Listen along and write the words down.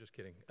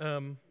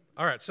kidding.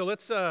 All right, so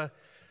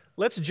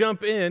let's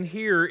jump in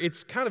here.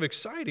 It's kind of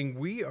exciting.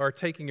 We are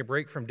taking a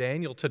break from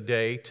Daniel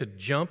today to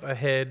jump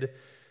ahead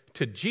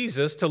to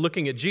Jesus, to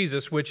looking at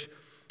Jesus, which,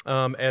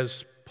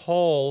 as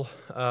Paul,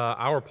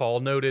 our Paul,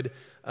 noted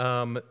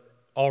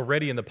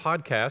already in the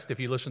podcast, if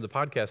you listen to the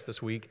podcast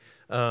this week,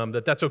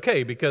 that's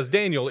okay because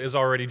Daniel is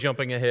already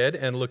jumping ahead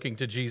and looking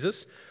to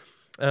Jesus.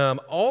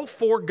 All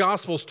four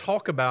Gospels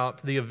talk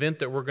about the event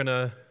that we're going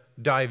to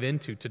dive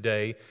into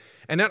today,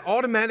 and that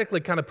automatically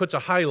kind of puts a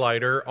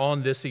highlighter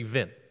on this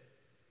event.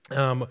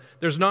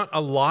 There's not a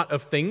lot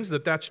of things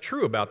that's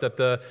true about,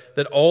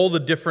 that all the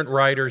different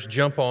writers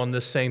jump on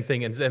this same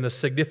thing and the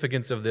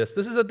significance of this.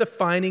 This is a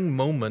defining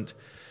moment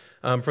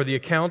for the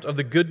account of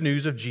the good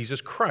news of Jesus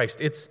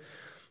Christ.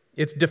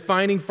 It's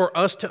defining for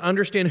us to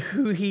understand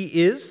who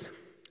He is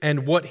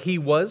and what He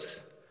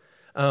was,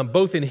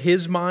 both in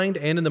His mind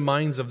and in the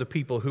minds of the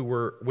people who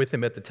were with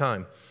Him at the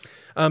time.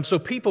 So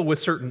people with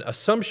certain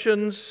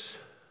assumptions,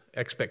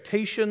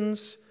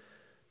 expectations,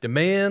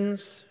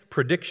 demands,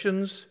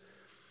 predictions,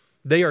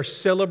 they are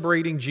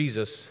celebrating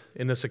Jesus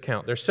in this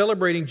account. They're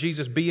celebrating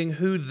Jesus being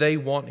who they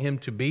want Him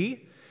to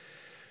be,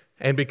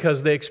 and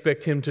because they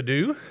expect Him to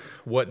do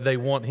what they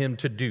want Him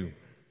to do.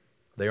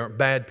 They aren't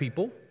bad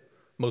people.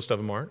 Most of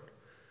them aren't.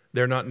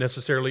 They're not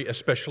necessarily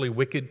especially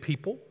wicked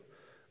people.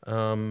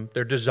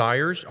 Their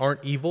desires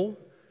aren't evil.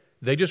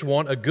 They just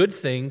want a good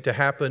thing to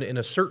happen in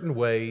a certain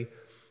way.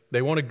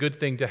 They want a good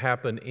thing to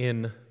happen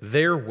in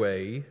their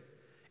way.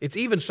 It's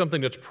even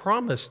something that's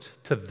promised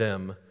to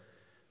them,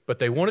 but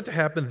they want it to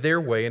happen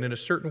their way and in a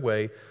certain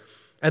way,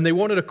 and they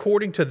want it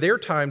according to their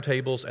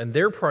timetables and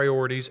their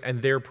priorities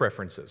and their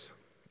preferences.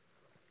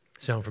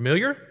 Sound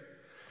familiar?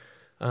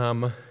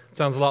 Sounds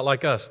a lot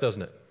like us,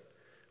 doesn't it?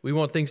 We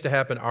want things to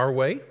happen our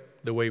way,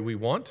 the way we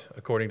want,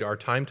 according to our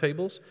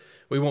timetables.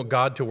 We want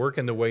God to work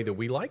in the way that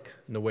we like,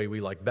 in the way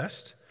we like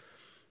best.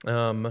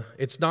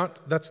 That's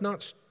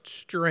not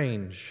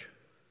strange.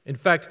 In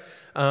fact,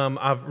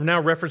 I've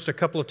now referenced a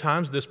couple of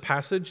times this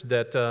passage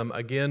that,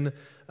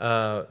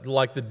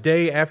 like the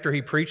day after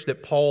he preached,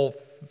 that Paul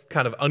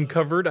kind of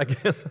uncovered, I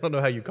guess. I don't know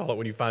how you call it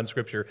when you find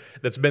Scripture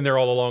that's been there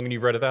all along and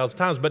you've read 1,000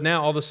 times, but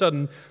now all of a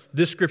sudden,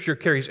 this Scripture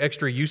carries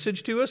extra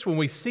usage to us when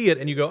we see it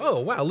and you go, oh,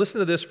 wow, listen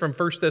to this from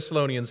 1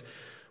 Thessalonians,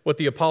 what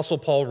the Apostle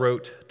Paul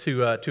wrote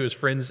to his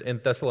friends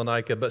in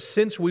Thessalonica. But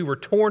since we were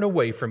torn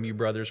away from you,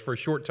 brothers, for a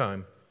short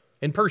time,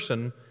 in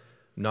person,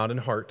 not in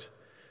heart,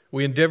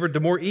 we endeavored to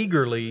more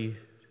eagerly,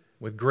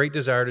 with great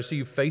desire, to see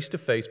you face to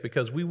face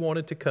because we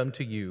wanted to come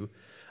to you.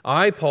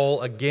 I, Paul,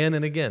 again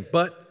and again,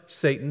 but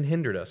Satan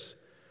hindered us.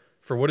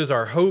 For what is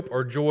our hope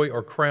or joy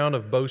or crown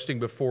of boasting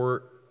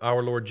before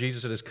our Lord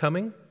Jesus at His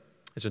coming?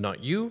 Is it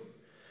not you?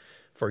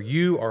 For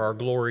you are our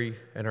glory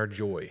and our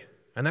joy.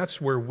 And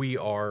that's where we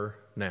are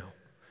now.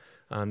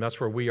 That's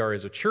where we are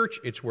as a church.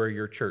 It's where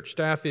your church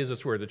staff is.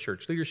 It's where the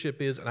church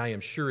leadership is. And I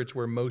am sure it's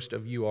where most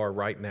of you are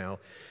right now.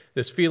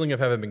 This feeling of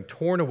having been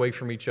torn away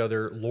from each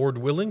other, Lord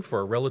willing,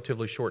 for a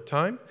relatively short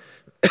time.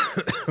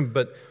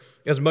 But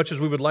as much as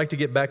we would like to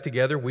get back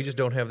together, we just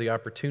don't have the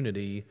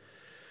opportunity.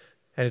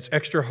 And it's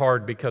extra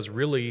hard because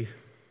really,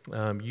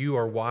 you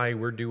are why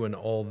we're doing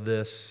all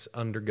this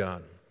under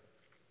God.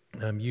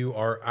 You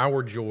are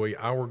our joy,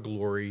 our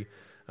glory.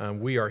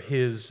 We are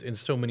His in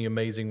so many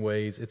amazing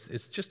ways.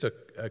 It's just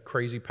a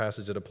crazy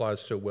passage that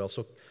applies so well.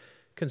 So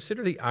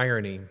consider the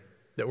irony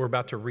that we're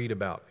about to read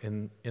about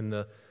in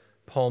the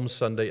Palm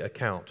Sunday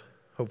account.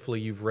 Hopefully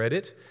you've read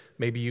it.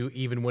 Maybe you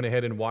even went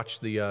ahead and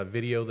watched the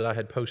video that I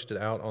had posted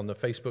out on the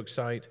Facebook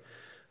site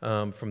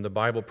from the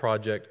Bible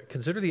Project.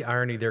 Consider the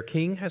irony. Their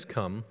king has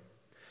come,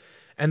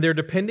 and they're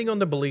depending on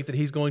the belief that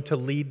he's going to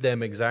lead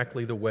them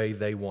exactly the way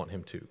they want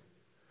him to.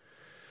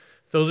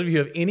 Those of you who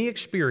have any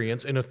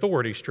experience in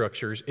authority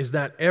structures, is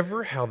that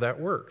ever how that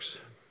works?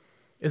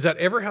 Is that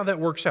ever how that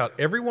works out?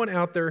 Everyone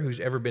out there who's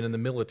ever been in the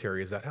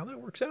military, is that how that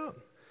works out?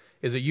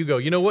 Is it you go,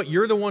 you know what,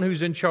 you're the one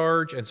who's in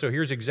charge, and so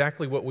here's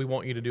exactly what we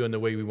want you to do and the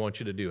way we want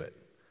you to do it.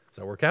 Does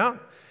that work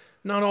out?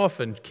 Not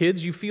often.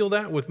 Kids, you feel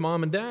that with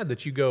mom and dad,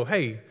 that you go,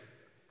 hey,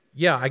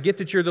 yeah, I get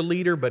that you're the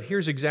leader, but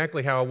here's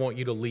exactly how I want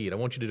you to lead. I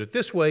want you to do it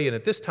this way and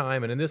at this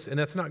time and in this, and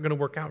that's not going to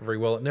work out very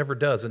well. It never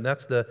does, and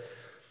that's the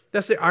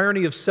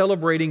irony of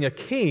celebrating a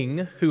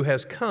king who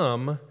has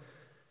come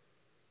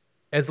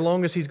as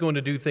long as he's going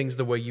to do things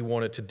the way you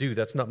want it to do.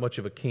 That's not much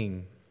of a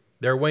king.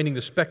 They're awaiting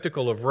the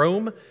spectacle of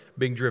Rome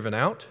being driven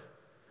out.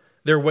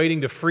 They're waiting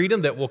the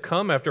freedom that will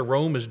come after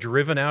Rome is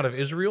driven out of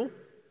Israel.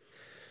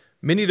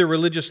 Many of the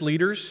religious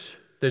leaders,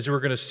 as we're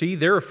going to see,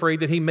 they're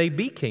afraid that he may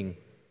be king,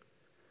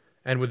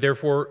 and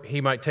therefore he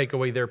might take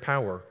away their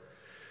power.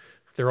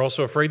 They're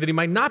also afraid that he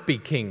might not be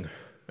king,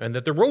 and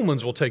that the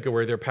Romans will take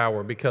away their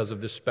power because of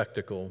this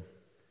spectacle.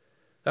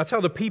 That's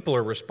how the people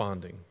are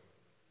responding.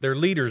 Their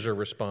leaders are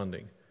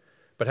responding.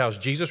 But how's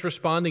Jesus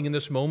responding in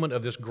this moment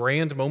of this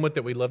grand moment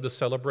that we love to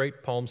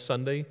celebrate, Palm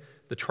Sunday,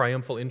 the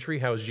triumphal entry?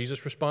 How is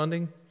Jesus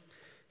responding?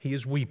 He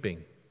is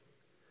weeping,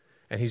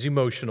 and he's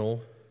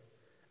emotional,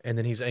 and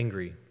then he's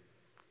angry.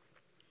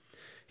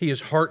 He is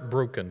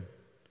heartbroken.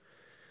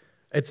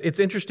 It's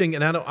interesting,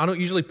 and I don't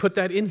usually put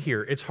that in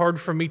here. It's hard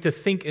for me to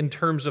think in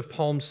terms of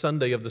Palm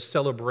Sunday, of the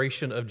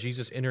celebration of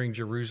Jesus entering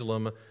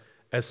Jerusalem,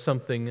 as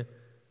something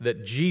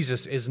that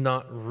Jesus is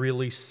not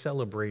really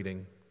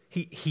celebrating.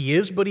 He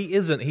is, but he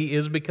isn't. He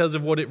is because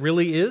of what it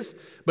really is,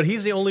 but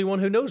he's the only one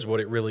who knows what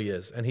it really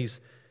is. And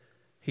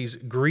he's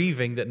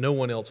grieving that no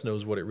one else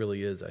knows what it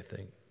really is, I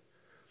think.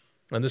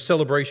 And this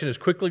celebration is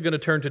quickly going to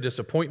turn to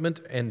disappointment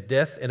and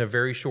death in a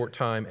very short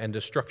time, and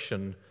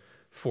destruction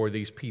for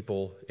these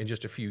people in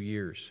just a few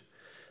years.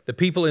 The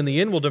people in the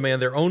end will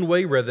demand their own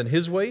way rather than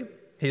his way.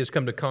 He has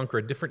come to conquer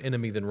a different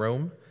enemy than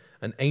Rome,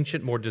 an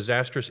ancient, more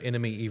disastrous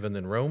enemy even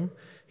than Rome.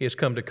 He has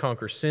come to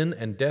conquer sin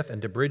and death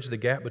and to bridge the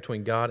gap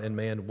between God and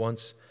man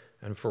once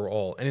and for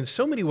all. And in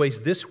so many ways,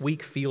 this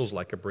week feels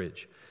like a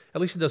bridge.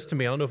 At least it does to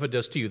me. I don't know if it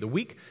does to you. The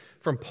week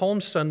from Palm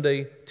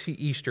Sunday to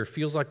Easter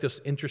feels like this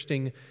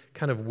interesting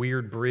kind of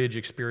weird bridge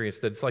experience,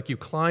 that it's like you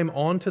climb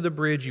onto the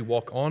bridge, you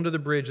walk onto the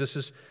bridge. This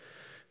is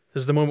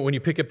the moment when you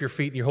pick up your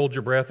feet and you hold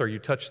your breath, or you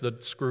touch the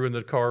screw in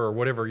the car, or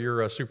whatever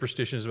your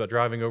superstition is about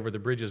driving over the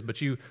bridges.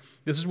 But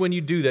this is when you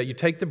do that. You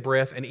take the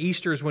breath, and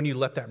Easter is when you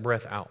let that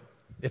breath out.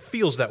 It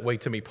feels that way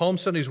to me. Palm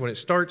Sunday is when it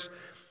starts,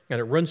 and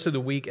it runs through the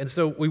week. And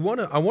so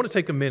I want to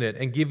take a minute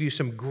and give you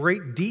some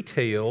great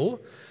detail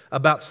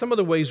about some of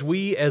the ways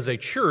we as a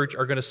church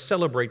are going to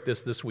celebrate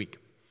this week.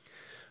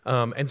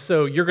 And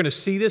so you're going to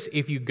see this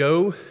if you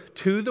go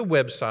to the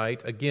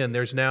website. Again,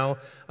 there's now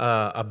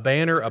a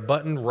banner, a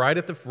button right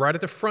at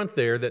the front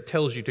there that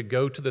tells you to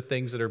go to the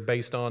things that are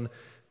based on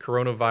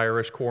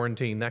coronavirus,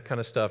 quarantine, that kind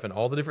of stuff, and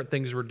all the different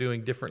things we're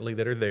doing differently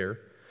that are there.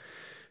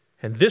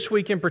 And this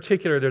week in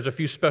particular, there's a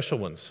few special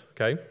ones,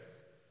 okay?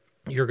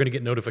 You're going to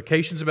get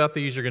notifications about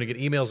these. You're going to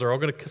get emails.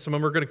 Some of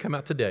them are going to come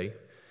out today.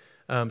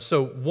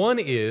 So one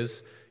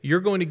is, you're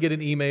going to get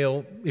an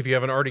email, if you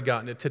haven't already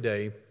gotten it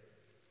today,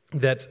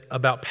 that's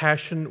about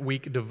Passion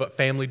Week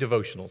family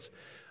devotionals.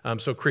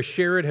 So Chris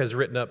Sherrod has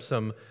written up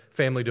some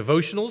family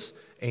devotionals,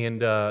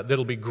 and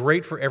that'll be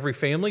great for every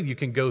family. You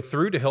can go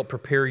through to help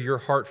prepare your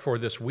heart for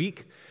this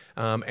week,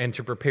 and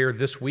to prepare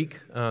this week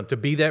to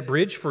be that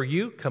bridge for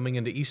you coming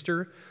into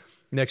Easter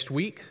next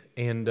week.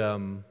 And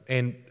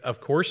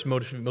of course,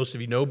 most of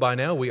you know by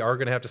now, we are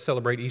going to have to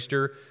celebrate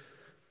Easter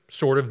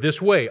sort of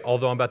this way,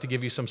 although I'm about to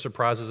give you some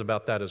surprises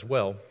about that as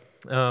well.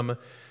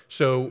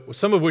 So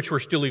some of which we're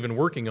still even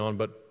working on,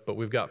 but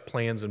we've got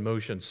plans in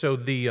motion. So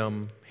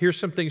here's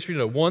some things for you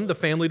to know. One, the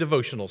family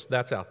devotionals,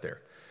 that's out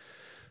there.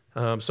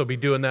 So be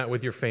doing that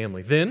with your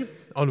family. Then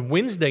on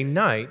Wednesday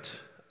night,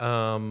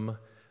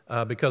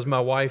 because my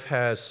wife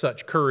has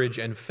such courage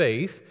and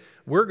faith,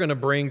 we're going to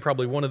bring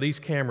probably one of these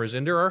cameras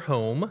into our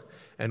home,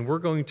 and we're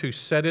going to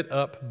set it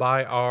up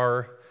by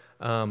our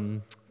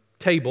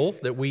table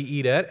that we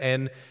eat at,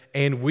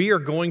 and we are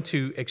going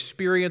to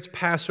experience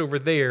Passover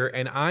there,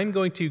 and I'm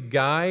going to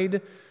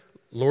guide,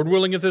 Lord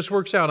willing, if this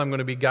works out, I'm going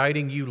to be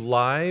guiding you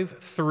live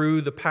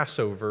through the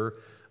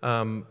Passover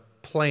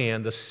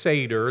plan, the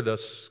Seder, the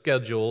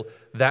schedule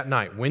that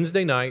night,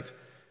 Wednesday night.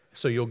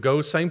 So you'll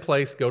go same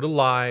place, go to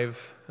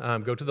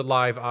the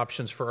live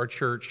options for our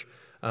church,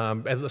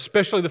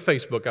 especially the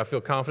Facebook. I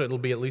feel confident it'll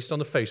be at least on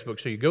the Facebook.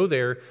 So you go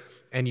there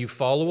and you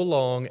follow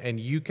along, and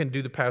you can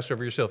do the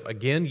Passover yourself.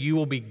 Again, you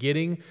will be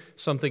getting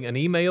an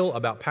email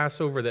about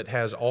Passover that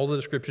has all the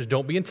descriptions.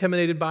 Don't be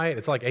intimidated by it.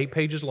 It's like 8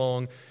 pages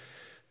long.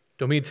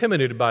 Don't be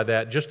intimidated by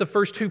that. Just the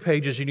first 2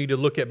 pages you need to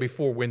look at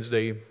before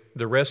Wednesday.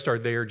 The rest are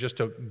there just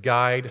to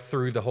guide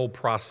through the whole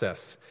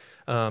process.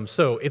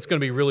 So it's going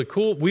to be really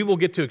cool. We will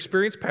get to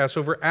experience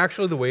Passover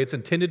actually the way it's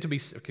intended to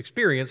be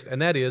experienced, and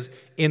that is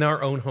in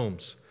our own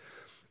homes.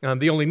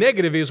 The only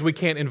negative is we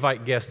can't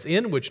invite guests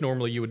in, which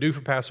normally you would do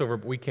for Passover,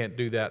 but we can't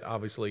do that,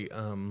 obviously,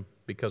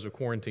 because of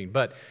quarantine.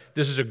 But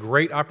this is a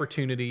great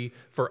opportunity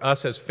for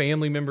us as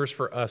family members,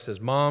 for us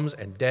as moms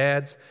and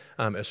dads,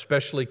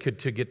 especially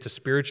to get to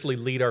spiritually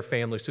lead our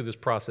families through this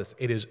process.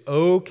 It is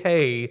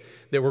okay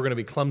that we're going to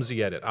be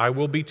clumsy at it. I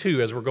will be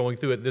too as we're going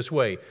through it this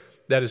way.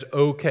 That is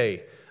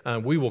okay.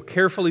 We will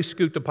carefully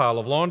scoot the pile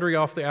of laundry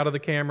out of the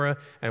camera,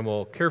 and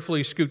we'll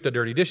carefully scoot the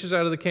dirty dishes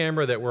out of the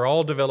camera that we're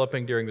all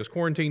developing during this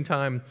quarantine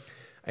time,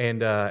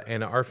 and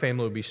our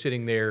family will be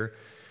sitting there,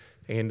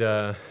 and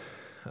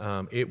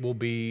it will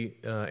be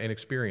an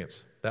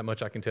experience. That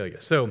much I can tell you.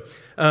 So,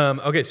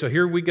 okay, so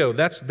here we go.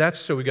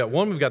 So we got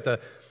 1. We've got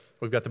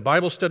the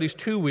Bible studies.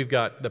 2. We've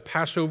got the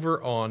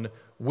Passover on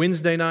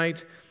Wednesday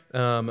night.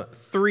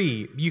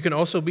 3. You can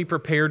also be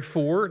prepared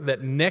for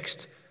that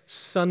next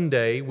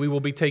Sunday, we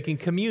will be taking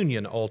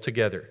communion all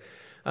together.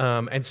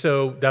 And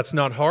so that's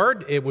not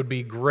hard. It would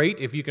be great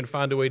if you can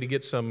find a way to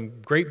get some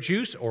grape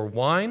juice or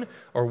wine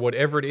or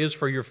whatever it is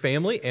for your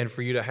family, and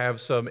for you to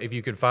have if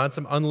you can find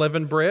some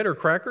unleavened bread or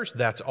crackers,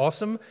 that's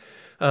awesome.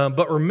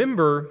 But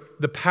remember,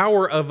 the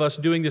power of us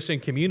doing this in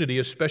community,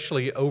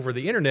 especially over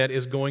the internet,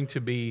 is going to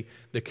be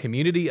the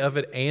community of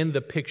it and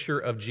the picture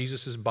of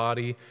Jesus'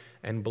 body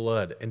and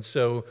blood. And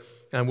so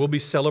we'll be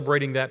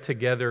celebrating that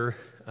together.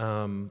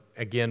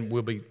 Again,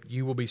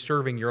 you will be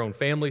serving your own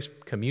family's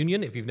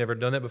communion if you've never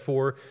done that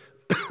before,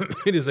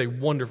 It is a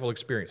wonderful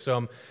experience. So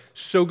I'm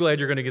so glad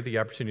you're going to get the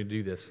opportunity to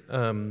do this.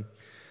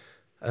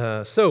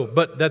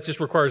 But that just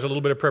requires a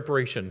little bit of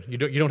preparation. You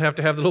don't have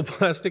to have the little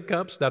plastic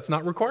cups. That's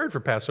not required for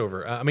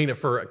Passover.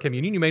 For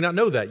communion, you may not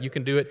know that. You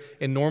can do it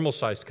in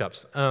normal-sized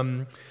cups.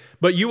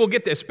 But you will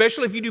get that,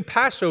 especially if you do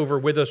Passover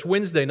with us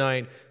Wednesday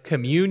night,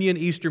 communion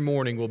Easter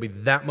morning will be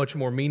that much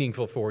more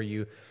meaningful for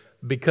you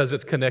because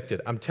it's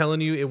connected. I'm telling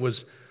you,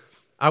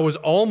 I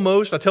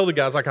tell the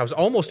guys, I was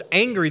almost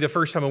angry the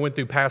first time I went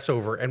through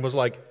Passover and was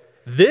like,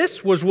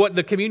 this was what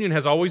the communion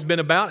has always been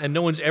about, and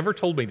no one's ever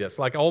told me this,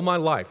 like all my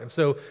life. And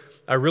so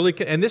I really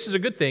can, and this is a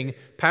good thing.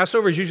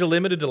 Passover is usually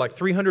limited to like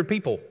 300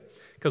 people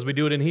because we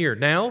do it in here.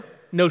 Now,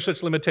 no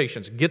such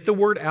limitations. Get the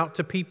word out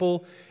to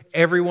people.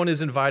 Everyone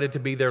is invited to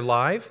be there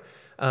live.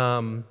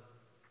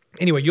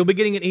 Anyway, you'll be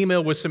getting an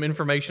email with some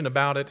information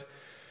about it.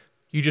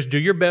 You just do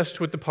your best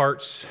with the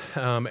parts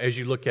as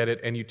you look at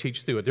it and you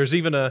teach through it. There's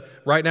even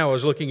right now I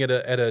was looking at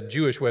a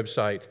Jewish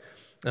website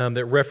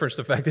that referenced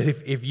the fact that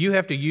if you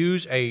have to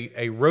use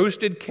a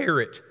roasted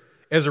carrot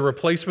as a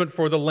replacement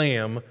for the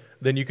lamb,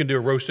 then you can do a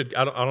roasted.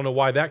 I don't know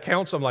why that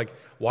counts. I'm like,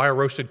 why a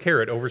roasted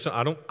carrot over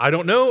some? I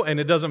don't know,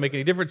 and it doesn't make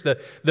any difference.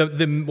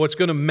 What's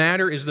going to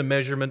matter is the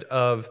measurement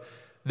of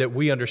that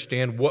we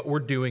understand what we're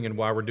doing and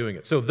why we're doing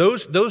it. So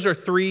those are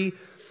three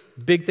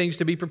big things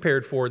to be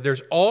prepared for.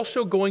 There's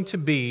also going to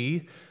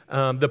be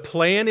the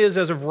plan is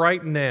as of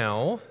right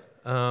now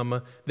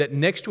that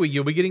next week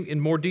you'll be getting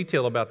in more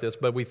detail about this,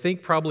 but we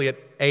think probably at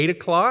 8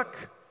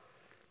 o'clock.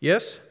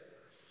 Yes.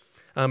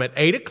 At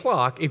 8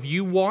 o'clock, if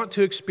you want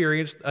to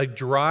experience a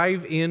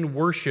drive-in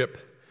worship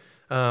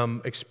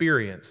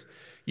experience,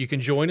 you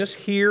can join us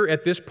here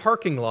at this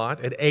parking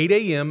lot at 8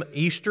 a.m.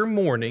 Easter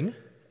morning.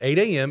 8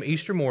 a.m.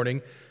 Easter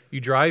morning, you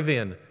drive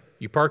in,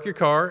 you park your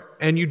car,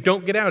 and you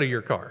don't get out of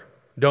your car.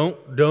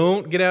 Don't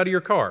get out of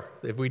your car.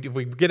 If we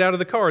get out of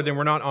the car, then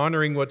we're not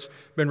honoring what's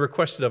been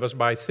requested of us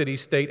by city,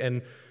 state,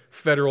 and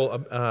federal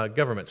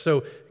government.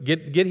 So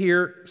get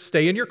here,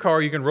 stay in your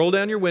car. You can roll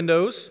down your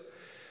windows.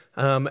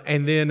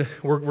 And then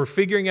we're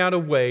figuring out a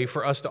way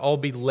for us to all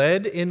be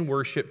led in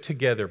worship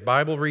together,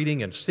 Bible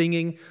reading and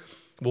singing.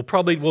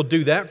 We'll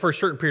do that for a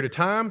certain period of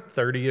time,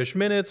 30-ish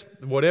minutes,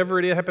 whatever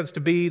it happens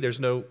to be. There's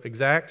no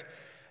exact.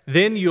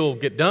 Then you'll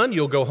get done.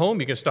 You'll go home.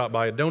 You can stop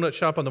by a donut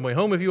shop on the way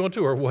home if you want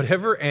to or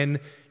whatever, and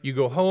you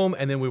go home,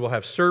 and then we will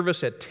have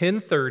service at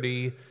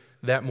 10:30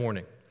 that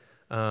morning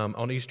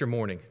on Easter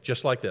morning,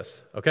 just like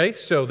this. Okay?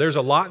 So there's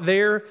a lot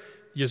there.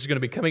 It's going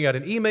to be coming out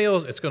in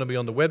emails. It's going to be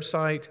on the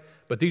website.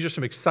 But these are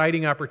some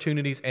exciting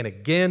opportunities, and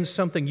again,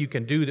 something you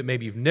can do that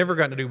maybe you've never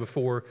gotten to do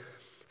before.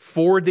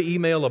 Forward the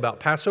email about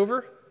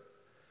Passover,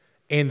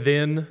 and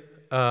then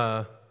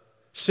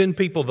send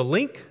people the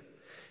link,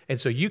 and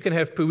so we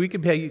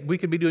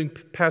could be doing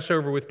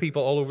Passover with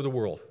people all over the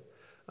world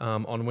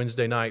on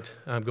Wednesday night,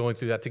 going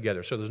through that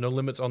together. So there's no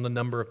limits on the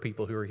number of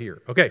people who are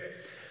here. Okay,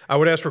 I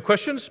would ask for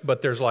questions,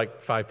 but there's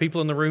like 5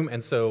 people in the room,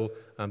 and so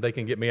they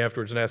can get me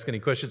afterwards and ask any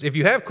questions. If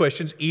you have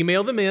questions,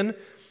 email them in.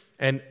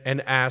 And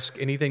ask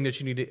anything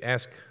that you need to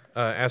ask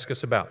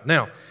us about.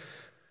 Now,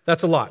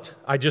 that's a lot.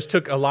 I just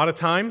took a lot of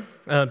time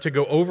to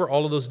go over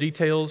all of those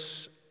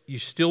details. You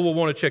still will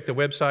want to check the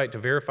website to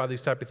verify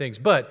these type of things.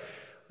 But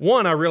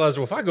one, I realized,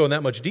 well, if I go in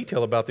that much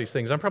detail about these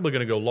things, I'm probably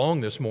going to go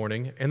long this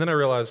morning. And then I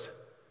realized,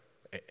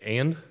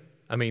 it's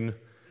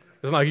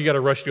not like you got to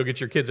rush to go get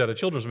your kids out of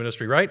children's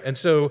ministry, right? And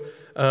so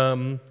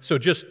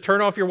just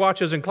turn off your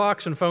watches and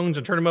clocks and phones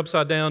and turn them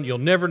upside down. You'll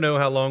never know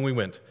how long we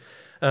went.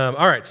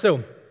 All right,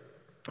 so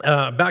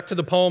back to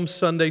the Palm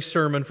Sunday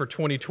sermon for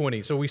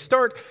 2020. So we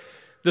start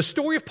the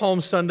story of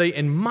Palm Sunday,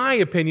 in my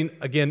opinion,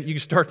 again, you can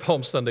start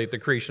Palm Sunday at the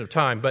creation of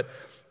time, but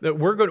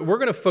we're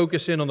going to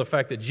focus in on the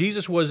fact that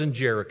Jesus was in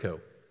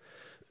Jericho.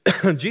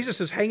 Jesus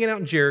is hanging out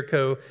in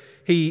Jericho.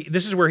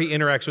 This is where he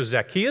interacts with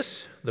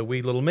Zacchaeus, the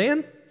wee little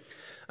man.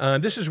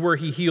 This is where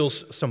he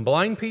heals some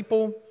blind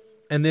people.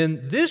 And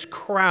then this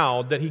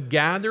crowd that he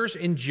gathers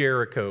in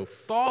Jericho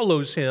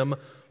follows him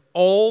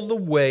all the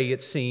way,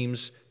 it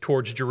seems,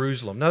 towards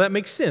Jerusalem. Now that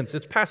makes sense.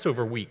 It's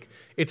Passover week.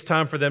 It's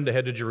time for them to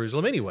head to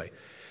Jerusalem anyway.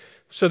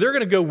 So they're going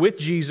to go with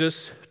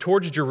Jesus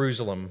towards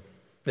Jerusalem.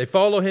 They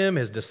follow him,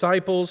 his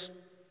disciples.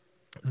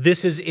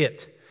 This is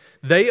it.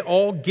 They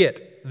all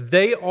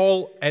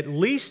at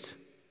least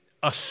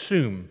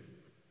assume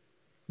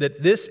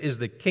that this is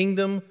the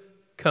kingdom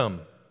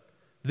come.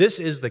 This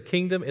is the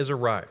kingdom is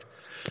arrived.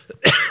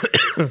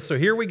 So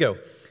here we go.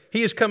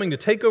 He is coming to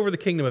take over the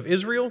kingdom of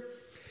Israel.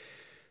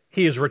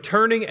 He is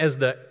returning as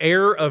the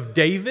heir of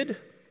David.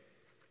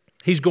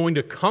 He's going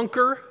to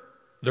conquer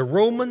the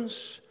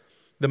Romans.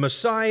 The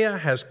Messiah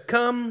has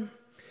come.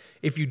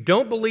 If you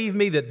don't believe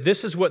me that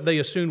this is what they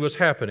assumed was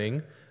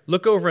happening,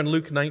 look over in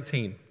Luke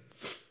 19.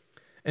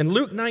 In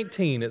Luke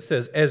 19, it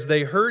says, as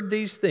they heard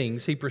these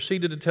things, he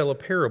proceeded to tell a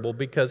parable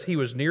because he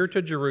was near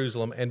to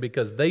Jerusalem and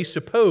because they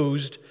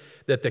supposed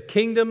that the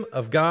kingdom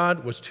of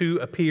God was to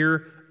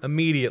appear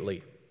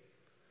immediately.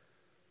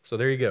 So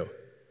there you go.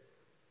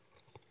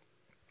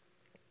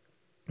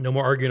 No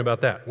more arguing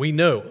about that. We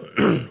know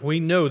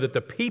that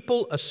the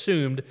people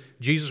assumed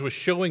Jesus was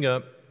showing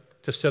up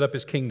to set up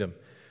his kingdom.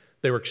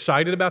 They were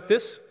excited about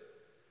this.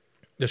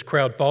 This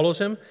crowd follows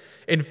him.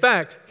 In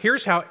fact,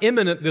 here's how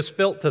imminent this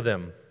felt to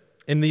them.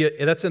 From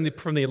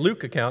the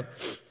Luke account.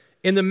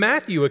 In the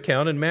Matthew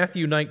account, in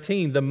Matthew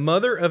 19, the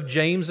mother of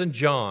James and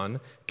John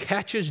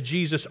catches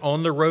Jesus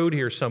on the road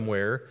here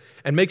somewhere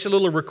and makes a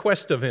little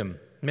request of him.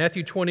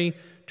 Matthew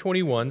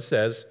 20:21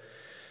 says,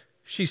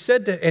 he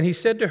said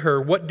to her,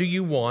 "What do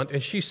you want?"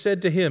 And she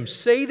said to him,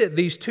 "Say that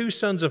these two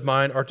sons of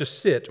mine are to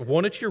sit,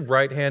 one at your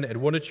right hand and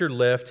one at your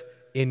left,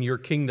 in your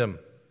kingdom."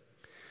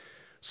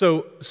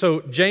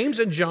 So James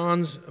and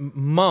John's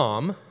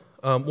mom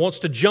wants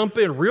to jump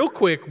in real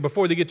quick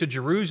before they get to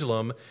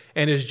Jerusalem.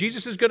 And as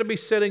Jesus is going to be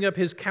setting up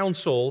his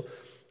council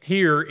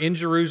here in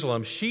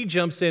Jerusalem, she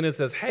jumps in and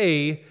says,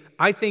 "Hey,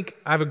 I think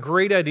I have a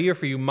great idea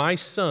for you. My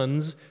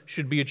sons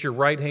should be at your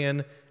right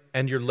hand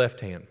and your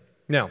left hand."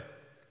 Now,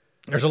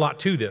 there's a lot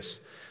to this.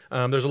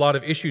 There's a lot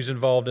of issues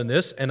involved in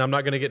this, and I'm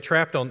not going to get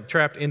trapped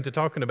into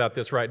talking about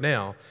this right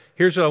now.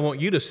 Here's what I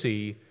want you to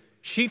see.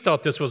 She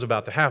thought this was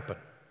about to happen.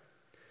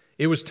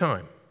 It was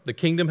time. The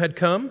kingdom had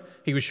come.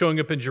 He was showing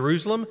up in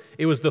Jerusalem.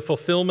 It was the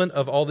fulfillment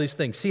of all these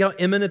things. See how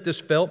imminent this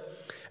felt?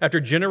 After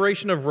a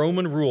generation of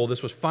Roman rule,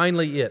 this was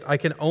finally it. I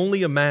can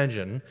only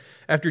imagine,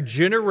 after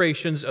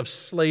generations of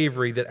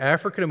slavery, that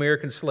African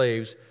American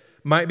slaves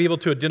might be able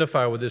to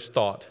identify with this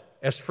thought,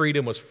 as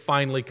freedom was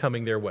finally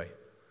coming their way.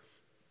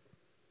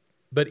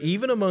 But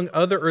even among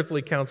other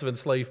earthly counts of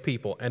enslaved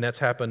people, and that's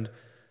happened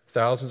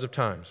thousands of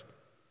times,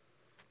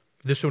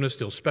 this one is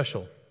still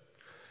special.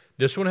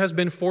 This one has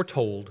been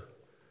foretold,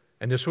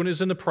 and this one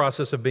is in the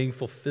process of being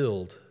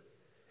fulfilled.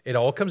 It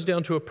all comes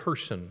down to a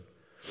person.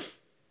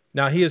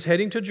 Now, he is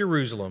heading to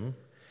Jerusalem,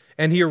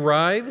 and he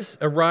arrives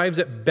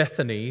at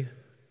Bethany,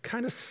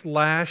 kind of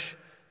slash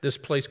this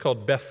place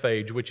called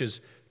Bethphage, which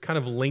is kind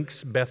of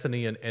links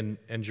Bethany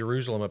and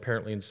Jerusalem,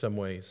 apparently, in some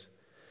ways.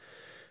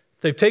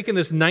 They've taken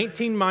this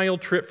 19-mile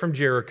trip from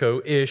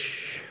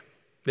Jericho-ish.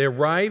 They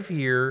arrive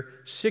here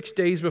 6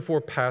 days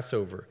before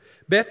Passover.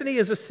 Bethany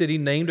is a city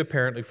named,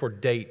 apparently, for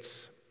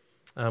dates,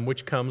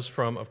 which comes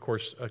from, of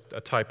course,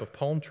 a type of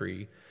palm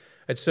tree.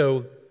 And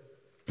so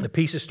the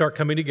pieces start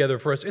coming together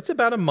for us. It's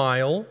about a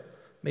mile,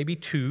 maybe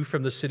 2,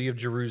 from the city of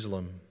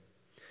Jerusalem.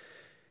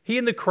 He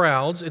and the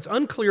crowds, it's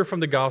unclear from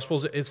the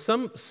Gospels.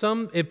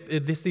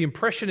 The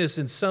impression is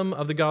in some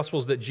of the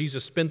Gospels that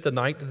Jesus spent the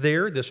night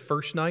there, this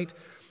first night.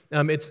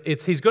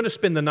 He's going to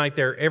spend the night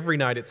there every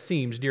night, it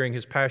seems, during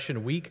his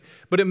Passion Week.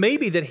 But it may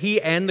be that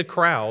he and the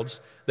crowds,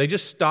 they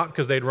just stopped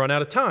because they'd run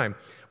out of time.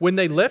 When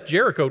they left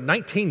Jericho,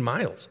 19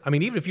 miles. I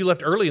mean, even if you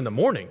left early in the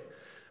morning,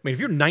 if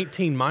you're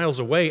 19 miles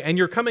away, and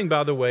you're coming,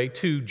 by the way,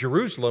 to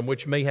Jerusalem,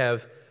 which may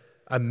have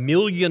 1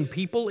 million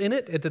people in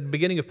it at the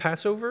beginning of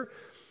Passover,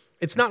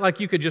 it's not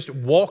like you could just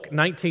walk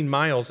 19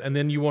 miles and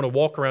then you want to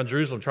walk around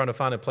Jerusalem trying to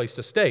find a place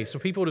to stay. So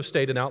people would have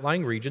stayed in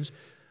outlying regions.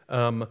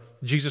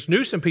 Jesus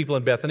knew some people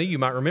in Bethany. You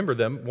might remember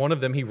them. One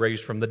of them he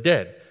raised from the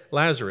dead,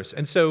 Lazarus.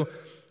 And so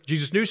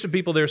Jesus knew some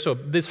people there. So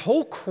this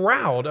whole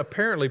crowd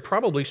apparently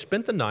probably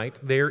spent the night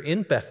there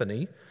in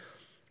Bethany,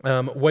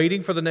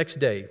 waiting for the next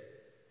day.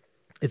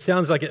 It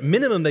sounds like at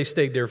minimum they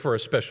stayed there for a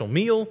special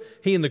meal.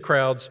 He and the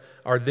crowds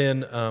are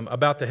then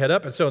about to head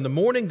up. And so in the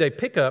morning they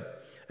pick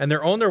up and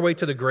they're on their way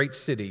to the great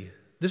city.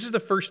 This is the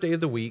first day of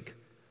the week,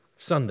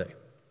 Sunday.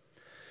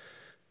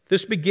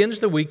 This begins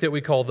the week that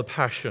we call the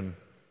Passion.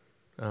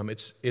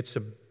 It's a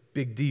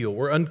big deal.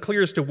 We're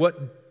unclear as to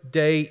what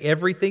day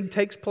everything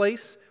takes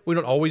place. We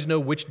don't always know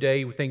which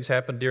day things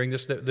happen during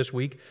this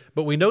week,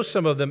 but we know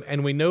some of them,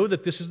 and we know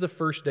that this is the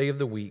first day of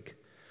the week,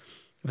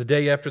 the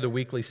day after the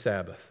weekly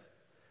Sabbath.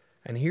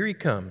 And here he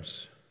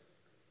comes.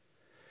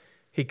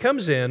 He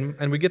comes in,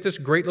 and we get this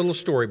great little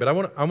story, but I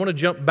want to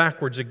jump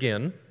backwards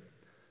again.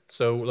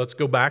 So let's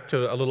go back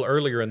to a little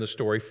earlier in the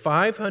story.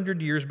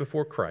 500 years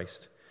before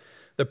Christ,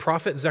 the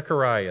prophet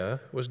Zechariah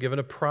was given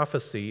a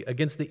prophecy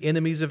against the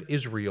enemies of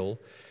Israel,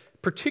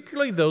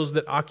 particularly those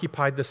that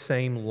occupied the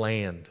same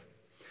land,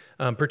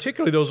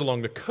 particularly those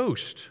along the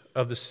coast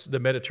of the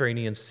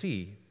Mediterranean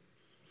Sea.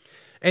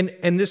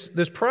 And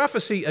this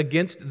prophecy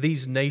against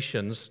these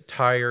nations,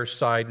 Tyre,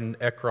 Sidon,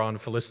 Ekron,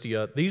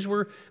 Philistia, these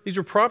were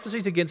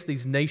prophecies against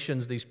these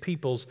nations, these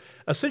peoples,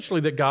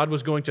 essentially that God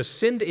was going to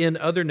send in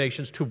other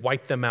nations to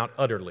wipe them out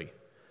utterly,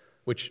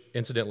 which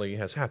incidentally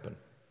has happened.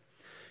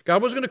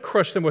 God was going to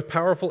crush them with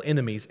powerful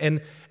enemies.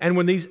 And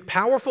when these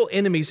powerful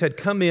enemies had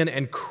come in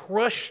and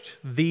crushed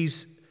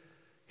these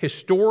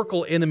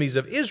historical enemies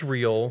of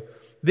Israel,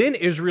 then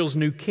Israel's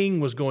new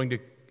king was going to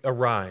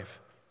arrive.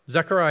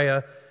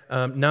 Zechariah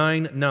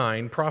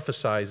 9:9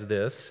 prophesies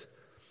this.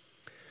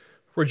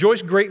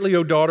 "Rejoice greatly,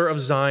 O daughter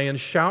of Zion.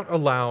 Shout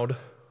aloud,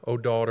 O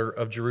daughter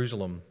of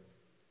Jerusalem.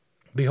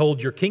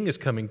 Behold, your king is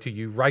coming to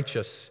you,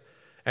 righteous,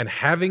 and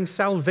having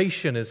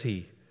salvation is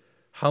he,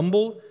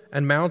 humble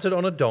and mounted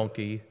on a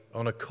donkey,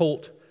 on a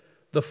colt,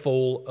 the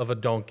foal of a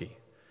donkey."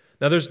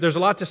 Now, there's a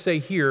lot to say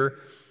here.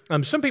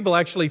 Some people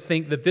actually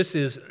think that this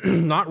is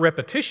not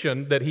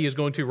repetition, that he is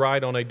going to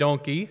ride on a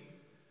donkey,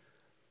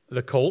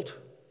 the colt,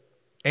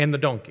 and the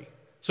donkey.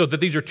 So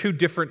that these are two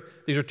different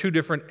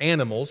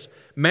animals.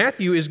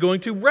 Matthew is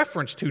going to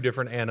reference two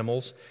different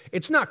animals.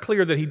 It's not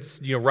clear that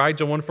he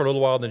rides on one for a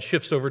little while and then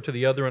shifts over to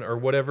the other one or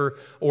whatever,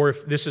 or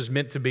if this is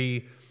meant to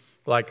be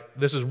like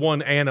this is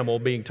one animal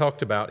being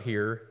talked about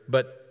here.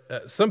 But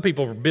some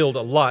people build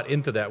a lot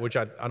into that, which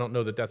I don't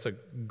know that that's a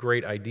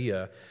great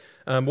idea.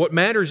 What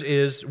matters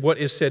is what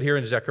is said here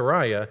in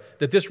Zechariah,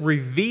 that this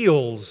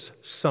reveals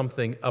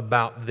something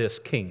about this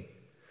king.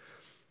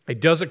 He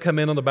doesn't come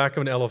in on the back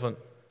of an elephant,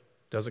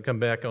 doesn't come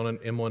back on an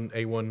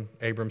M1A1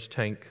 Abrams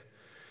tank.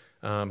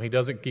 He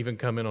doesn't even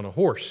come in on a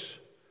horse,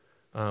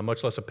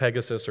 much less a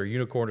Pegasus or a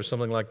unicorn or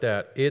something like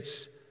that.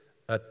 It's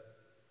a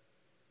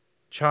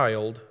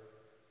child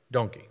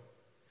donkey.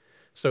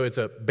 So it's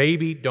a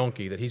baby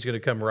donkey that he's going to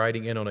come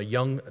riding in on, a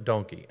young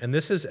donkey. And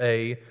this is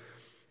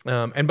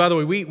and by the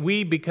way,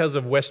 we because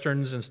of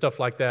Westerns and stuff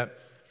like that,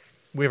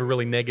 we have a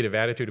really negative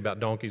attitude about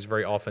donkeys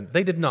very often.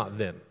 They did not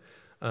then.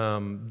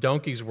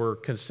 Donkeys were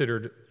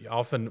considered,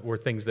 often were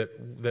things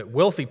that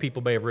wealthy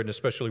people may have ridden,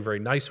 especially very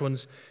nice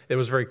ones. It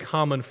was a very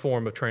common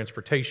form of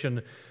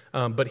transportation.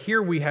 But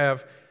here we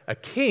have a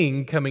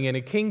king coming in,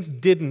 and kings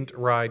didn't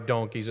ride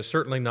donkeys,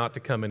 certainly not to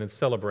come in and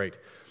celebrate.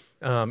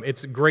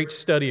 It's a great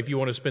study if you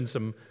want to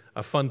spend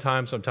a fun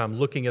time sometime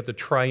looking at the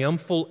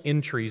triumphal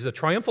entries. The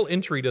triumphal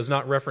entry does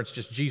not reference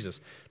just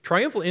Jesus.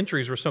 Triumphal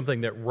entries were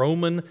something that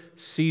Roman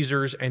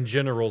Caesars and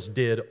generals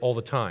did all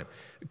the time.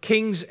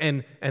 Kings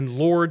and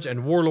lords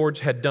and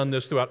warlords had done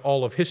this throughout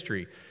all of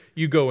history.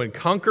 You go and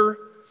conquer,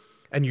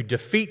 and you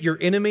defeat your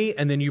enemy,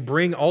 and then you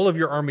bring all of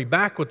your army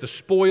back with the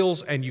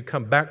spoils, and you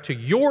come back to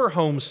your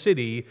home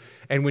city.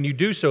 And when you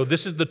do so,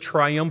 this is the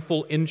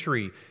triumphal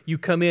entry. You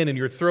come in and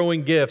you're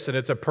throwing gifts, and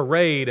it's a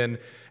parade, and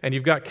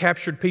you've got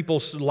captured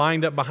people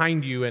lined up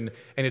behind you, and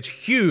it's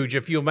huge.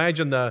 If you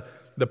imagine the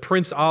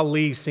Prince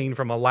Ali scene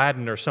from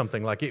Aladdin or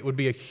something, like it would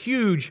be a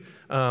huge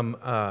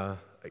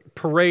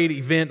parade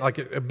event, like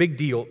a big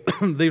deal.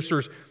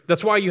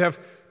 That's why you have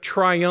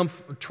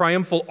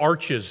triumphal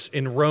arches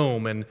in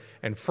Rome and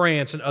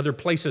France and other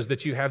places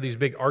that you have these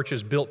big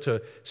arches built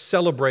to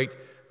celebrate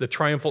the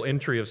triumphal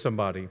entry of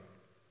somebody.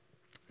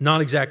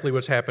 Not exactly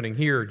what's happening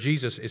here.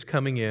 Jesus is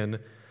coming in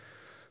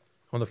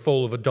on the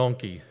foal of a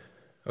donkey.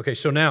 Okay,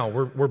 so now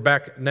we're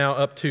back now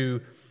up to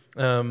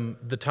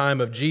the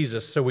time of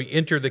Jesus. So we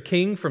enter the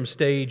king from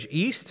stage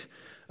east,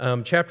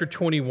 chapter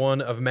 21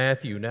 of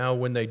Matthew. Now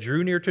when they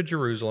drew near to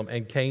Jerusalem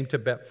and came to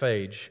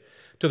Bethphage,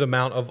 to the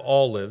Mount of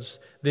Olives,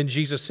 then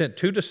Jesus sent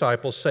 2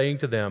 disciples, saying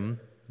to them,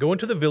 "Go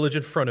into the village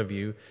in front of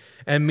you,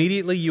 and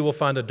immediately you will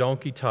find a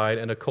donkey tied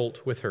and a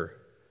colt with her.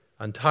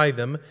 Untie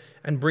them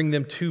and bring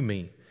them to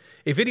me.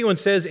 If anyone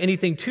says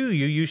anything to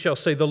you, you shall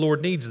say, 'The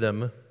Lord needs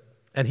them,'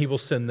 and he will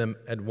send them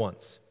at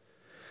once."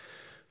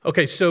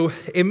 Okay, so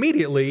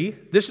immediately,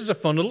 this is a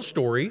fun little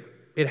story.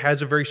 It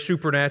has a very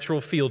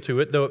supernatural feel to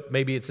it, though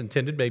maybe it's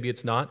intended, maybe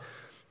it's not.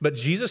 But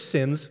Jesus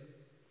sends,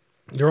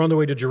 they're on their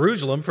way to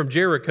Jerusalem from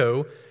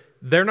Jericho.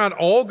 They're not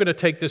all going to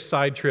take this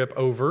side trip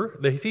over.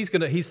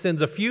 He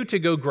sends a few to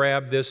go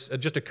grab this,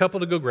 just a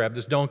couple to go grab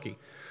this donkey,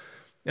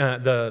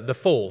 the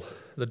foal,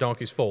 the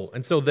donkey's foal.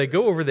 And so they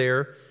go over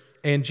there,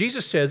 and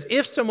Jesus says,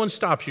 if someone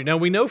stops you. Now,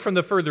 we know from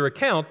the further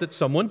account that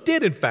someone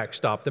did, in fact,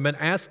 stop them and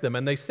ask them,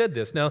 and they said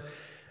this. Now,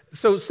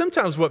 so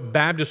sometimes what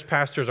Baptist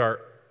pastors are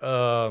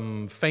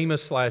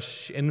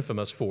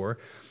famous/infamous for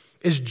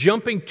is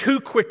jumping too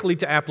quickly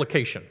to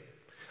application,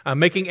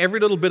 making every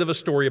little bit of a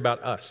story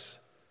about us.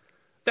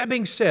 That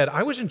being said,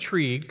 I was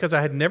intrigued because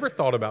I had never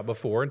thought about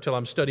before until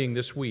I'm studying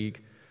this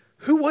week,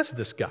 who was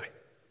this guy?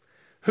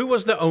 Who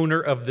was the owner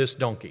of this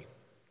donkey?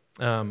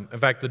 In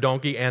fact, the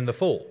donkey and the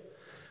foal.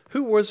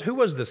 Who was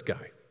this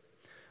guy?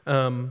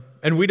 And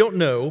we don't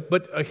know,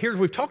 but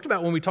we've talked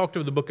about when we talked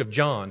over the book of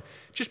John,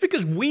 just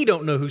because we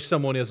don't know who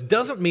someone is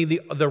doesn't mean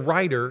the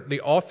writer,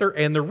 the author,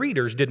 and the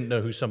readers didn't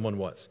know who someone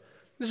was.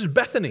 This is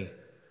Bethany.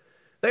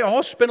 They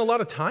all spent a lot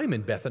of time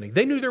in Bethany.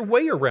 They knew their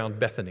way around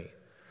Bethany.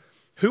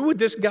 Who would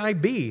this guy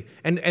be?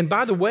 And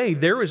by the way,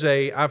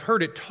 I've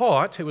heard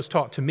it was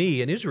taught to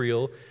me in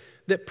Israel,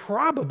 that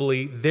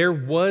probably there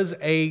was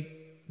a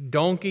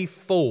donkey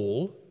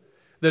foal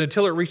that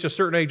until it reached a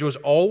certain age was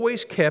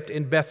always kept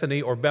in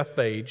Bethany or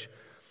Bethphage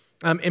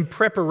in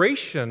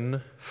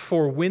preparation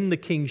for when the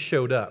king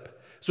showed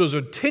up. So it was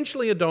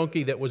intentionally a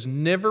donkey that was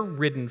never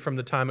ridden from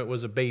the time it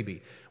was a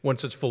baby.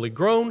 Once it's fully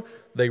grown,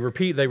 they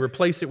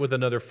replace it with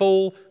another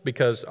foal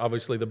because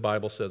obviously the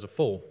Bible says a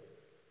foal.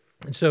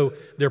 And so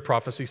their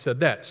prophecy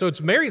said that. So it's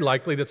very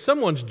likely that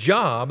someone's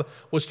job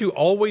was to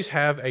always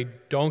have a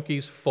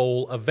donkey's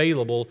foal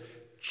available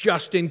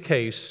just in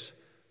case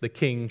the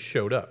king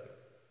showed up.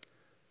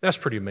 That's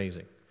pretty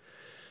amazing.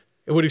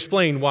 It would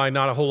explain why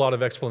not a whole lot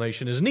of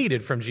explanation is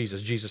needed from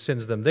Jesus. Jesus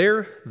sends them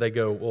there. They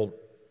go, well,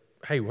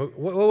 hey,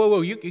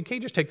 whoa, you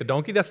can't just take the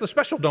donkey. That's the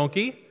special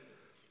donkey.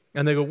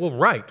 And they go, well,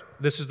 right,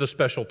 this is the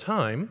special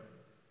time.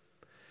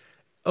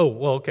 Oh,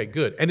 well, okay,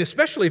 good. And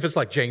especially if it's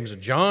like James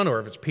and John, or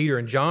if it's Peter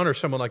and John, or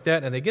someone like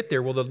that, and they get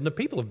there, well, the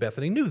people of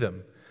Bethany knew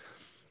them.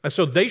 And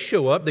so they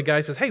show up. The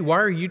guy says, hey, why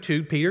are you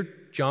two, Peter,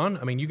 John?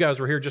 I mean, you guys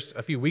were here just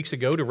a few weeks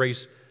ago to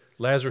raise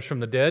Lazarus from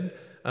the dead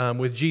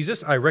with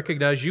Jesus. I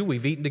recognize you.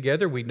 We've eaten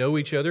together. We know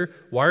each other.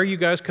 Why are you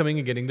guys coming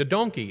and getting the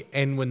donkey?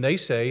 And when they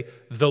say,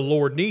 the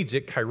Lord needs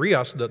it,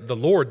 Kyrios, the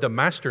Lord, the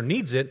Master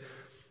needs it,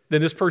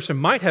 then this person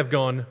might have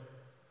gone,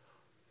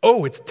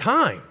 oh, it's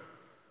time.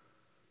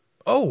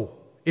 Oh,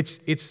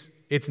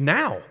 it's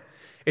now.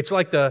 It's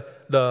like the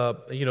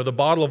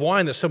bottle of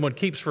wine that someone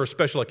keeps for a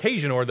special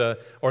occasion, or the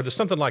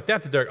something like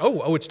that. That they're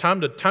it's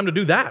time to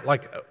do that.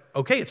 Like,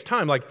 okay, it's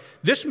time. Like,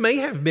 this may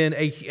have been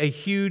a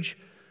huge,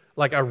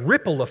 like a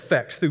ripple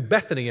effect through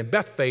Bethany and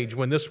Bethphage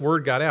when this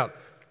word got out.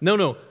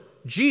 No,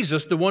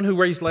 Jesus, the one who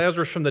raised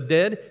Lazarus from the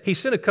dead, he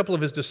sent a couple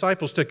of his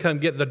disciples to come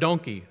get the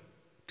donkey.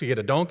 To get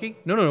a donkey?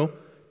 No,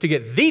 to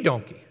get the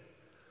donkey.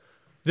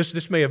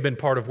 This may have been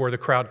part of where the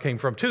crowd came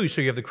from too.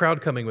 So you have the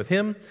crowd coming with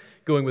him,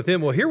 going with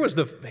him. Well,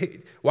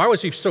 why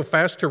was he so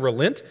fast to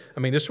relent? I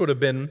mean, this would have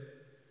been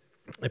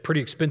a pretty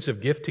expensive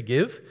gift to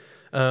give.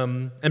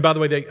 And by the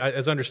way,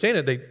 as I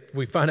understand it,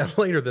 we find out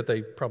later that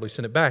they probably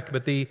sent it back.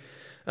 But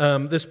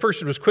this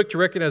person was quick to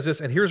recognize this,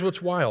 and here's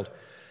what's wild.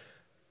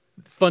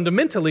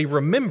 Fundamentally,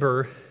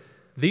 remember,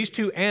 these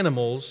two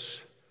animals,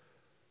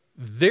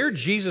 they're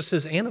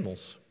Jesus'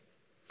 animals.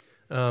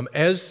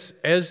 As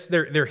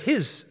they're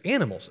his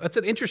animals. That's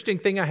an interesting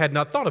thing I had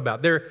not thought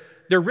about. They're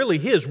really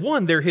his.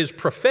 One, they're his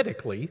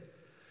prophetically.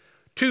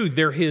 Two,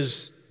 they're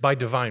his by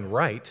divine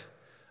right.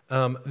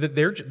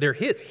 They're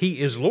his.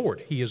 He is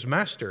Lord. He is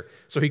Master.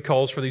 So he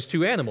calls for these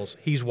two animals.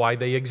 He's why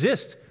they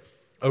exist.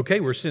 Okay,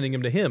 we're sending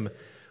him to him.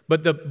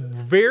 But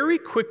very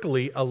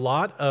quickly, a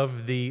lot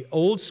of the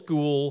old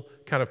school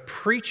kind of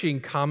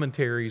preaching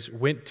commentaries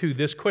went to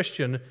this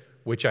question,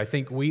 which I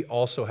think we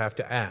also have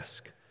to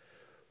ask.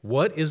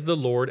 What is the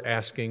Lord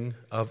asking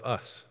of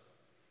us?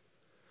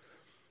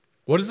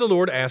 What is the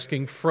Lord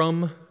asking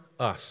from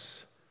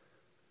us?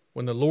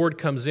 When the Lord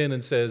comes in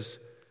and says,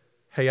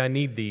 hey, I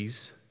need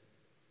these,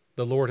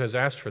 the Lord has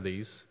asked for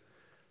these,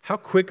 how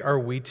quick are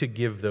we to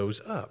give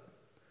those up?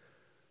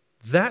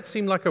 That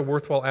seemed like a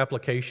worthwhile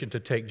application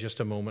to take just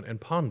a moment and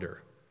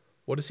ponder.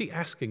 What is he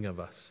asking of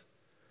us?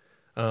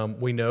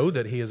 We know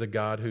that he is a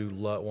God who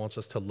wants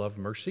us to love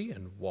mercy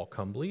and walk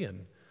humbly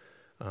and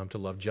to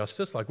love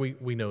justice. Like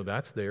we know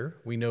that's there.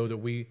 We know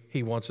that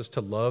he wants us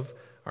to love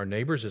our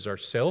neighbors as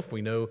ourselves.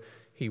 We know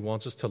he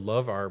wants us to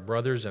love our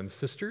brothers and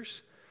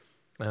sisters.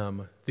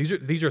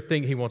 These are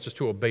things. He wants us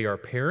to obey our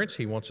parents.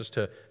 He wants us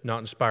to not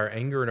inspire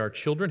anger in our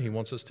children. He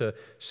wants us to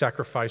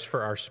sacrifice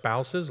for our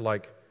spouses.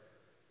 Like,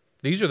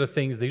 these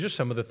are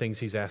some of the things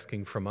he's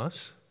asking from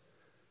us.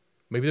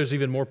 Maybe there's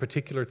even more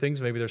particular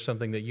things. Maybe there's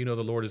something that you know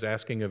the Lord is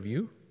asking of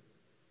you.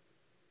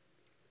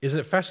 Isn't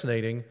it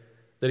fascinating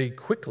that he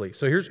quickly,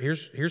 so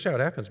here's how it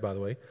happens, by the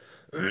way.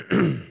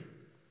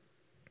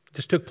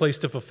 This took place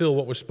to fulfill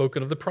what was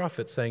spoken of the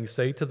prophet, saying,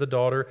 say to the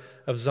daughter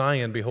of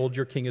Zion, behold,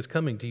 your king is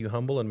coming to you,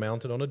 humble and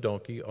mounted on a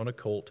donkey, on a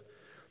colt,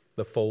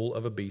 the foal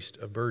of a beast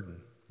of burden.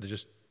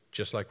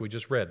 Just like we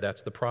just read.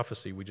 That's the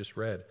prophecy we just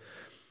read.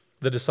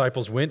 The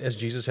disciples went as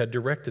Jesus had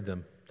directed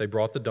them. They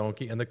brought the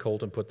donkey and the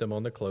colt and put them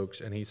on the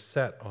cloaks, and he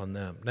sat on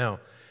them. Now,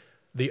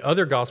 the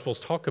other Gospels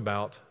talk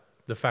about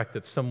the fact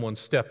that someone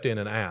stepped in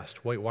and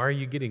asked, wait, why are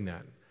you getting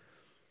that?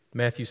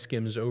 Matthew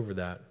skims over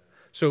that.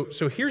 So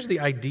here's the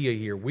idea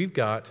here. We've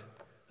got,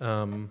 I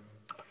don't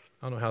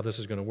know how this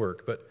is going to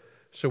work, but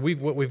so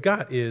what we've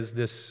got is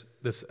this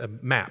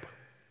map.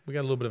 We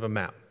got a little bit of a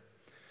map.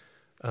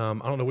 I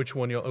don't know which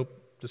one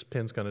this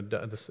pen's kind of,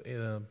 this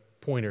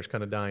pointer's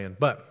kind of dying,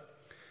 but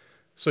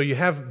so you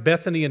have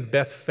Bethany and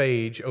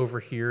Bethphage over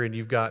here, and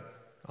you've got,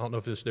 I don't know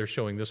if they're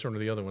showing this one or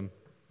the other one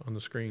on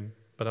the screen,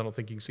 but I don't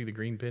think you can see the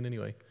green pin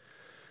anyway.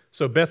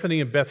 So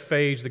Bethany and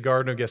Bethphage, the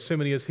Garden of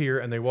Gethsemane is here,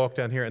 and they walk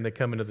down here and they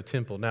come into the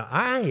temple. Now,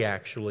 I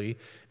actually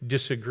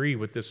disagree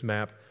with this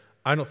map.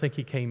 I don't think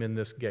he came in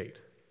this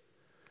gate.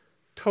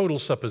 Total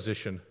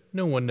supposition.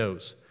 No one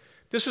knows.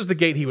 This is the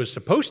gate he was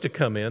supposed to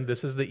come in.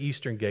 This is the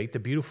eastern gate, the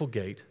beautiful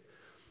gate.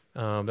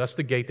 That's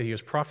the gate that he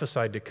was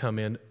prophesied to come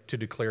in to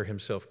declare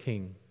himself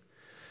king.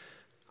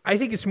 I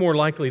think it's more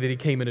likely that he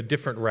came in a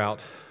different route.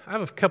 I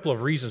have a couple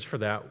of reasons for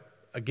that.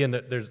 Again,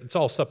 it's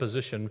all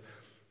supposition.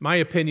 My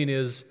opinion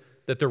is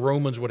that the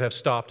Romans would have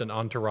stopped an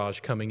entourage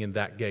coming in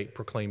that gate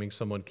proclaiming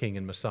someone king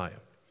and Messiah.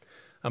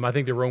 I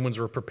think the Romans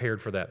were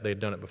prepared for that. They had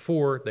done it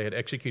before. They had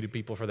executed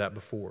people for that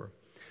before.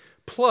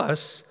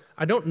 Plus,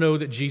 I don't know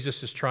that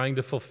Jesus is trying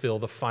to fulfill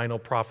the final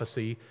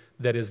prophecy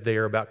that is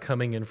there about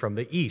coming in from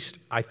the east.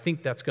 I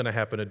think that's going to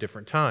happen a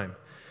different time.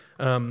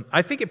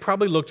 I think it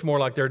probably looked more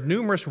like there are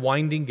numerous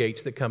winding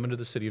gates that come into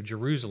the city of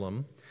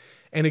Jerusalem.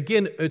 And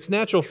again, it's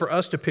natural for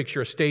us to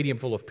picture a stadium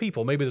full of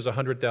people. Maybe there's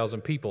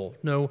 100,000 people.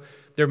 No,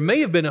 there may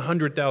have been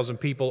 100,000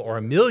 people or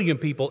 1 million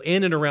people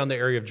in and around the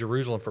area of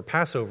Jerusalem for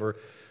Passover,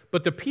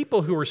 but the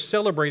people who were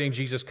celebrating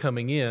Jesus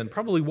coming in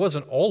probably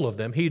wasn't all of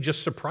them. He had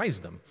just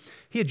surprised them.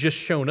 He had just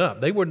shown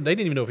up. They didn't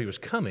even know if he was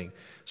coming.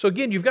 So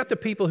again, you've got the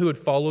people who had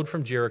followed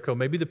from Jericho,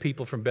 maybe the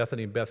people from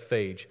Bethany and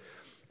Bethphage.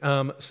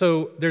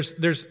 So there's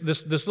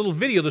this little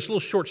video, this little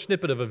short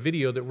snippet of a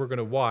video that we're going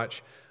to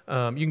watch. You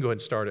can go ahead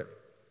and start it.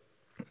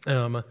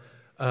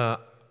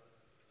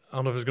 I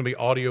don't know if there's going to be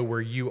audio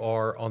where you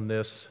are on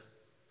this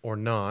or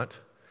not.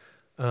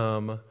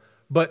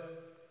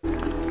 But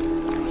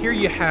here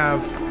you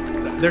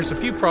have, there's a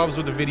few problems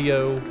with the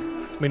video.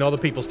 I mean, all the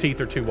people's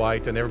teeth are too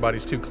white and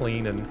everybody's too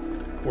clean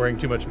and wearing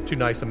too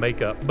nice a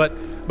makeup. But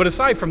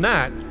aside from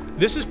that,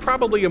 this is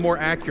probably a more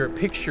accurate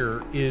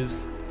picture.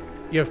 Is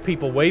you have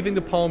people waving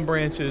the palm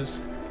branches.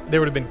 There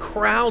would have been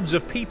crowds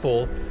of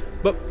people,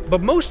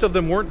 but most of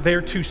them weren't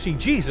there to see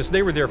Jesus.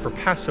 They were there for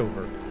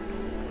Passover.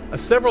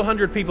 Several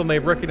hundred people may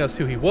have recognized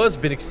who he was,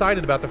 been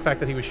excited about the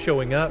fact that he was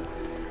showing up.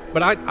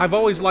 But I've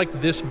always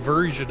liked this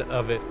version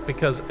of it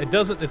because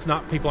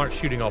people aren't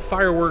shooting off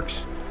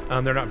fireworks.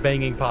 They're not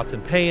banging pots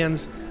and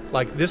pans.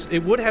 Like this,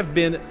 it would have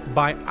been,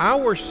 by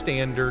our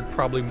standard,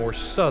 probably more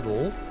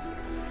subtle.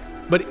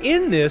 But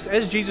in this,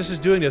 as Jesus is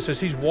doing this, as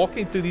he's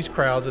walking through these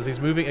crowds, as he's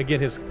moving,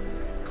 again, his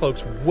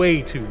cloak's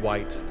way too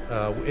white.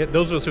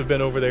 Those of us who've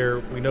been over there,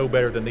 we know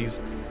better than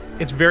these.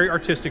 It's very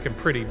artistic and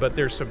pretty, but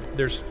there's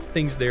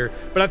things there.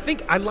 But I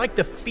think I like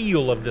the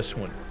feel of this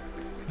one.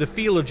 The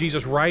feel of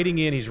Jesus riding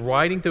in. He's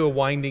riding through a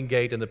winding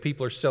gate, and the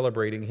people are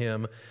celebrating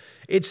him.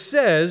 It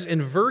says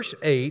in verse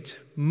 8,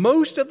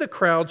 most of the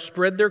crowd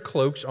spread their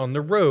cloaks on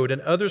the road,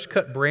 and others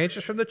cut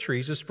branches from the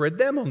trees and spread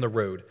them on the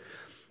road.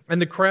 And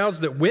the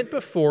crowds that went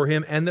before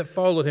him and that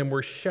followed him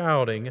were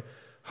shouting,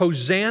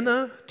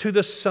 Hosanna to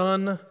the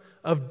Son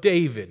of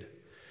David.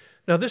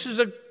 Now, this is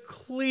a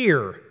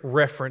clear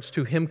reference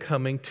to him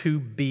coming to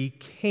be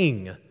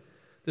king.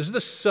 This is the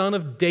Son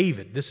of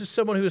David. This is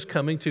someone who is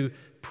coming to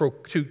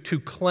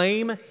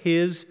claim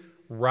his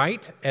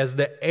right as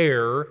the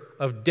heir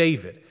of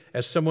David,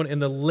 as someone in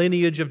the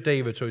lineage of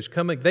David. So he's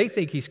coming. They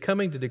think he's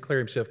coming to declare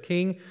himself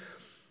king.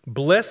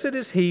 Blessed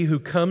is he who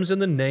comes in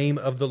the name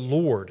of the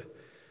Lord.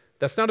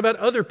 That's not about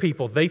other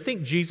people. They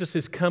think Jesus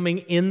is coming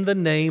in the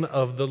name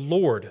of the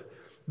Lord.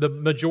 The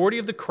majority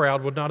of the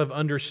crowd would not have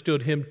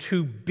understood him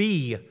to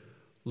be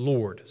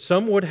Lord.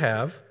 Some would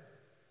have,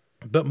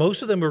 but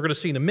most of them, we're going to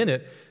see in a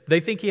minute,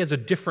 they think he has a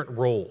different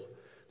role.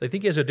 They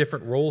think he has a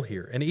different role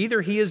here. And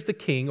either he is the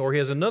king or he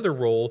has another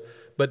role,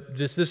 but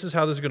this is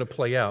how this is going to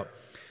play out.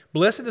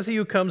 Blessed is he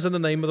who comes in the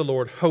name of the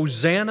Lord.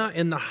 Hosanna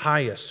in the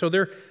highest. So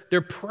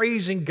they're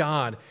praising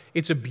God.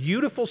 It's a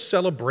beautiful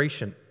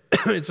celebration.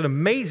 It's an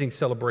amazing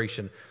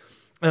celebration.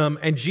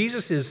 And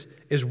Jesus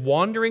is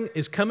wandering,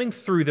 is coming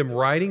through them,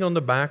 riding on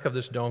the back of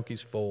this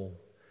donkey's foal.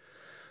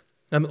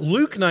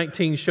 Luke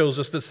 19 shows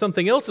us that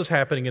something else is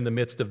happening in the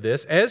midst of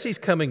this. As he's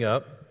coming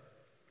up,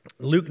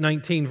 Luke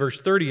 19 verse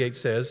 38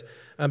 says,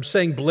 I'm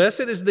saying,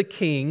 blessed is the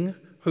king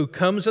who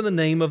comes in the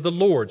name of the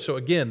Lord. So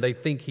again, they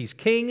think he's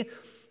king,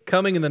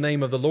 coming in the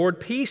name of the Lord,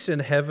 peace in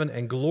heaven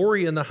and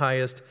glory in the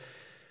highest.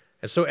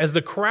 And so as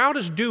the crowd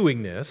is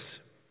doing this,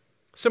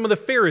 some of the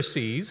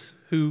Pharisees,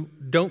 who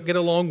don't get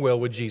along well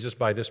with Jesus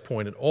by this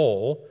point at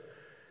all,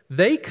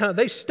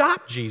 they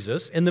stop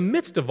Jesus in the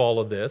midst of all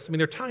of this. I mean,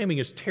 their timing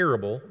is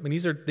terrible. I mean,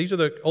 these are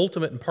the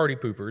ultimate in party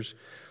poopers.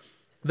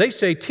 They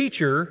say,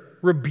 teacher,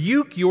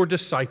 rebuke your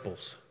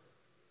disciples.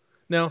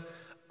 Now,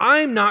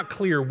 I'm not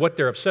clear what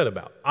they're upset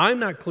about. I'm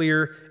not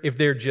clear if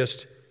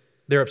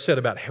they're upset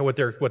about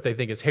what they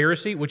think is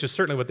heresy, which is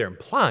certainly what they're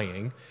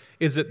implying,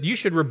 is that you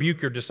should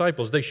rebuke your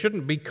disciples. They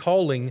shouldn't be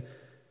calling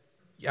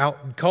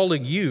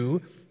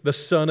you the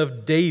Son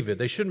of David.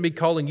 They shouldn't be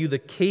calling you the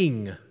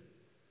King.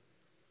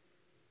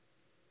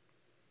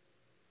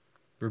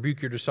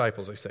 Rebuke your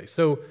disciples, they say.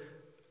 So,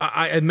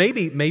 and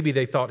maybe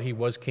they thought he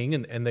was king,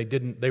 and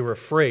they were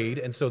afraid,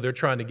 and so they're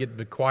trying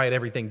to quiet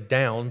everything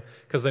down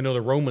because they know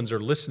the Romans are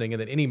listening,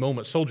 and at any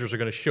moment soldiers are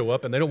going to show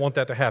up, and they don't want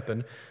that to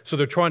happen. So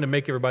they're trying to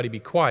make everybody be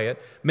quiet.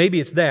 Maybe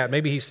it's that.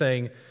 Maybe he's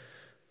saying,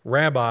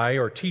 Rabbi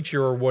or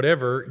teacher or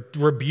whatever,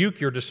 rebuke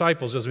your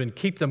disciples, as in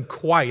keep them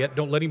quiet.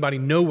 Don't let anybody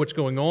know what's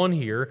going on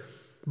here.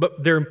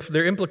 But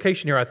their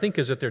implication here, I think,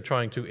 is that they're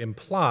trying to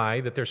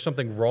imply that there's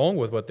something wrong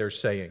with what they're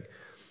saying.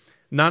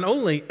 Not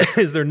only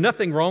is there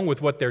nothing wrong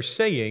with what they're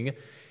saying,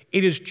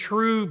 it is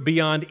true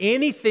beyond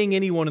anything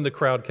anyone in the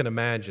crowd can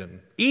imagine,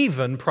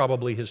 even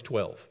probably his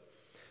 12,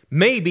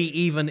 maybe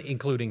even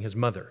including his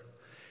mother.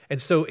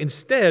 And so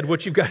instead,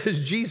 what you've got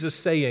is Jesus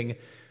saying,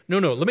 no,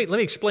 let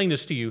me explain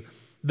this to you.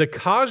 The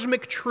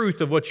cosmic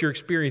truth of what you're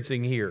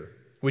experiencing here,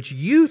 which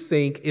you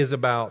think is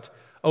about,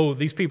 oh,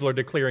 these people are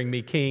declaring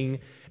me king,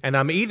 and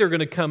I'm either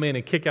going to come in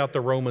and kick out the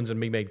Romans and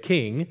be made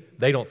king.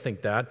 They don't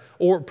think that.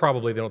 Or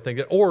probably they don't think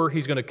that. Or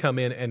he's going to come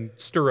in and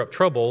stir up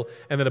trouble,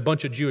 and then a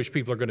bunch of Jewish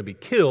people are going to be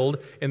killed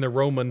in the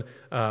Roman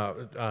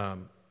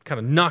kind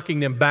of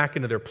knocking them back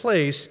into their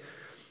place.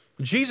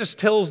 Jesus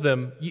tells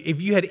them, if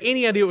you had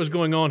any idea what was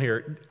going on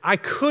here, I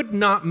could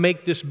not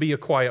make this be a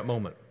quiet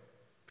moment.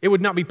 It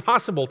would not be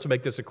possible to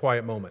make this a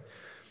quiet moment.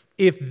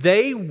 If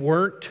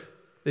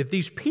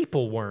these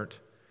people weren't,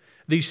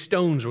 these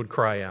stones would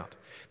cry out.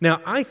 Now,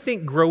 I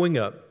think growing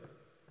up,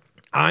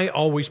 I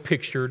always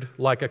pictured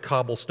like a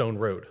cobblestone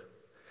road,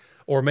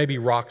 or maybe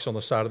rocks on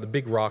the side of the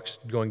big rocks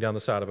going down the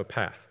side of a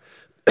path.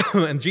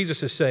 And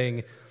Jesus is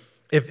saying,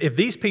 if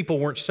these people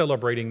weren't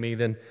celebrating me,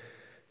 then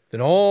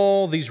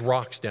all these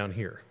rocks down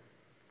here.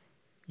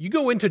 You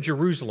go into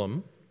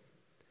Jerusalem,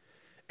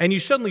 and you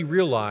suddenly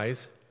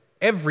realize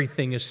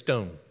everything is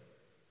stone.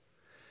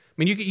 I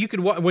mean, you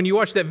could when you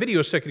watch that video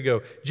a second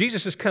ago,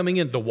 Jesus is coming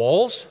in. The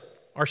walls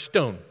are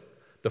stone.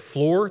 The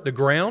floor, the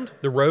ground,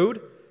 the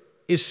road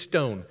is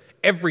stone.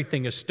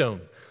 Everything is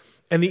stone.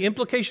 And the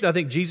implication I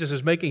think Jesus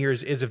is making here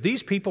is if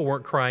these people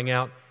weren't crying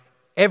out,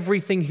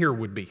 everything here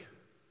would be.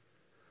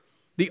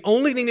 The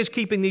only thing that's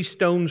keeping these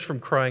stones from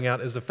crying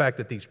out is the fact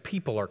that these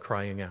people are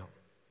crying out.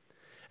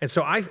 And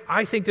so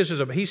I think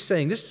he's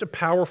saying this is a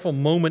powerful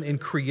moment in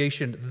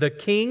creation. The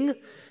King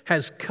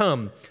has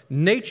come.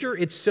 Nature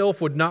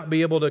itself would not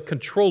be able to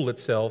control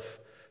itself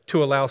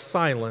to allow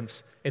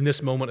silence in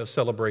this moment of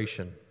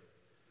celebration.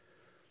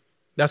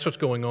 That's what's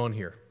going on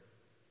here.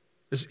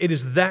 It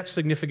is that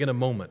significant a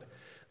moment.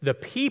 The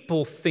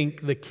people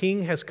think the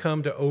King has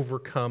come to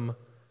overcome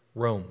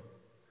Rome.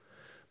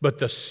 But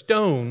the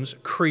stones,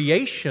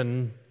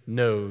 creation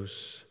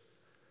knows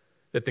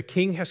that the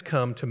King has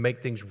come to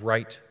make things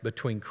right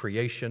between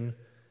creation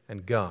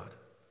and God.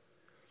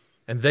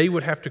 And they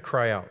would have to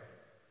cry out,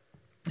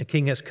 the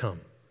King has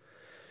come.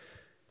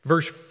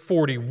 Verse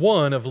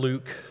 41 of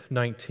Luke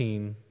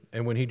 19,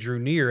 and when he drew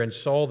near and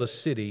saw the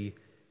city,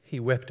 he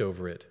wept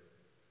over it,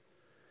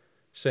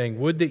 saying,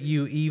 would that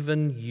you,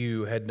 even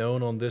you, had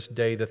known on this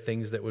day the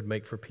things that would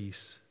make for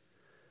peace.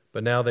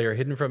 But now they are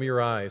hidden from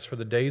your eyes, for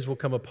the days will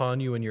come upon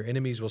you, and your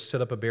enemies will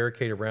set up a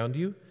barricade around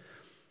you,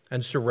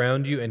 and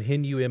surround you, and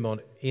hem you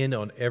in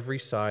on every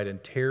side,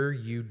 and tear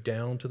you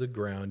down to the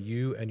ground,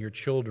 you and your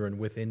children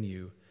within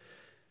you.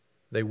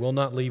 They will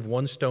not leave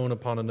one stone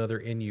upon another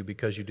in you,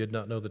 because you did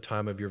not know the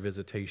time of your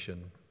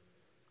visitation.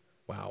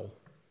 Wow.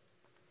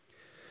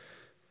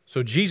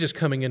 So Jesus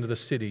coming into the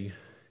city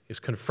is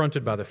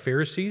confronted by the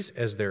Pharisees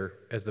as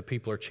the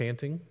people are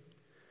chanting.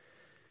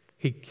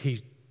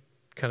 He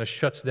kind of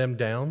shuts them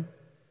down.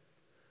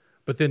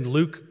 But then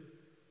Luke,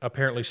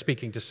 apparently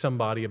speaking to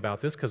somebody about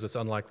this, because it's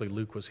unlikely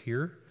Luke was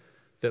here,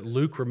 that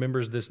Luke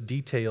remembers this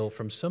detail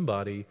from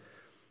somebody,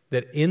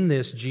 that in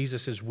this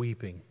Jesus is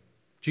weeping.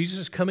 Jesus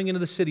is coming into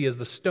the city as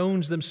the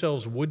stones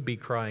themselves would be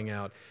crying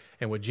out.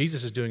 And what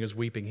Jesus is doing is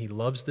weeping. He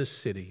loves this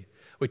city.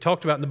 We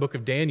talked about in the book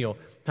of Daniel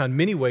how in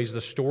many ways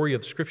the story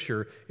of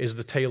Scripture is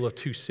the tale of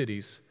two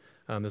cities.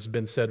 This has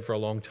been said for a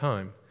long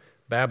time.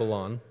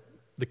 Babylon,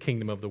 the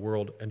kingdom of the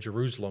world, and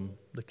Jerusalem,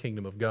 the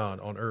kingdom of God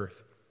on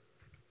earth.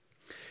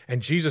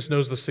 And Jesus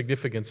knows the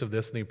significance of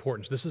this and the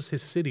importance. This is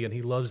his city, and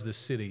he loves this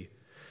city.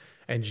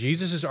 And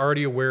Jesus is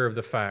already aware of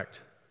the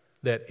fact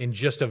that in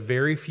just a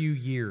very few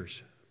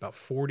years, about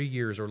 40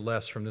 years or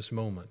less from this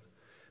moment,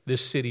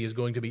 this city is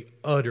going to be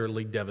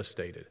utterly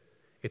devastated.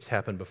 It's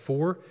happened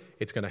before,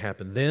 it's going to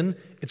happen then,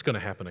 it's going to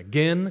happen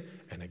again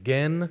and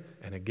again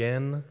and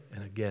again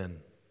and again.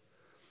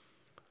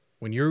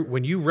 When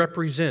you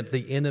represent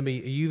the enemy,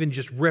 you even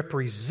just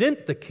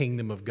represent the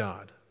kingdom of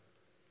God,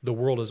 the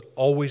world is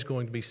always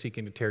going to be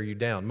seeking to tear you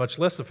down, much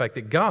less the fact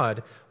that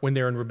God, when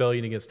they're in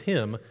rebellion against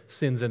him,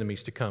 sends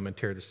enemies to come and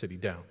tear the city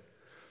down.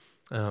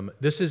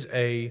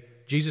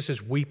 Jesus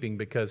is weeping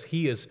because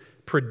he is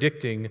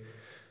predicting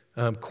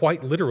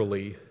quite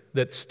literally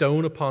that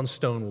stone upon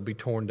stone will be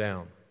torn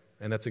down.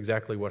 And that's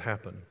exactly what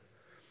happened.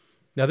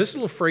 Now this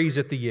little phrase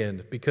at the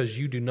end, because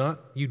you did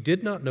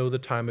not know the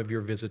time of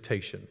your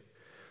visitation.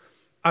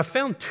 I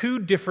found two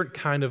different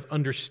kind of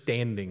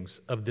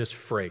understandings of this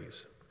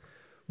phrase.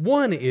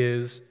 One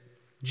is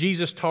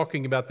Jesus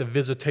talking about the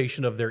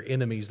visitation of their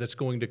enemies that's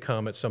going to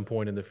come at some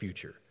point in the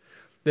future.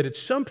 That at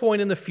some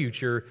point in the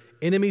future,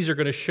 enemies are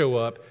going to show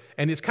up,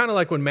 and it's kind of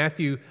like when in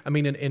Matthew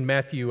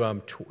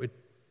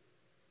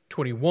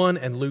 21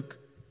 and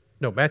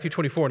Matthew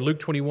 24 and Luke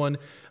 21,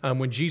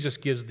 when Jesus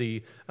gives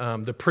the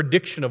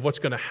prediction of what's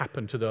going to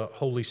happen to the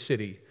holy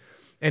city.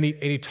 And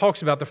he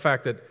talks about the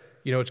fact that,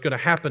 it's going to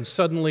happen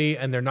suddenly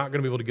and they're not going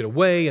to be able to get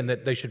away, and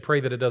that they should pray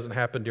that it doesn't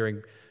happen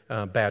during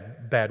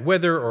bad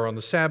weather or on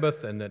the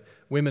Sabbath, and that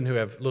women who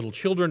have little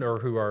children or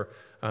who are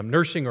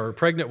nursing or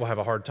pregnant will have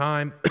a hard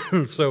time.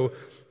 So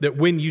that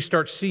when you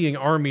start seeing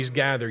armies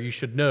gather, you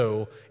should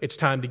know it's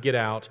time to get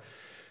out.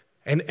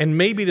 And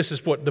maybe this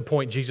is what the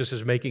point Jesus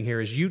is making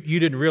here is you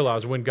didn't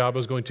realize when God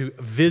was going to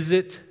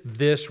visit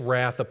this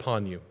wrath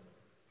upon you.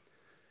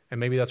 And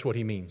maybe that's what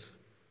he means.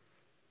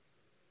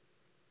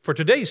 For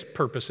today's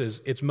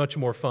purposes, it's much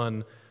more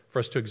fun for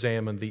us to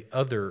examine the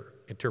other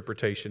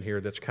interpretation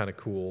here that's kind of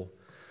cool.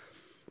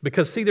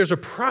 Because, see, there's a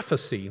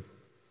prophecy.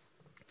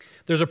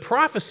 There's a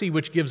prophecy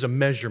which gives a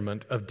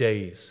measurement of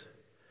days.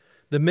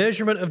 The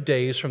measurement of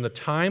days from the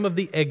time of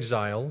the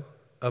exile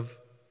of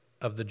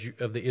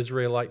the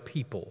Israelite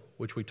people,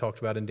 which we talked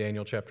about in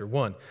Daniel chapter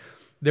 1.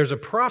 There's a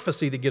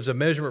prophecy that gives a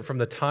measurement from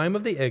the time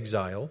of the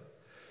exile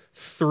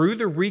through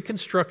the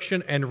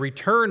reconstruction and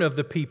return of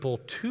the people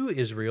to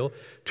Israel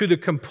to the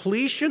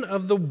completion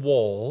of the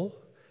wall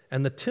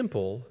and the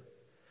temple,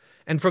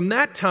 and from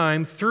that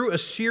time through a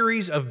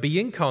series of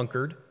being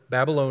conquered,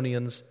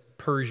 Babylonians,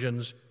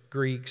 Persians,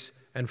 Greeks,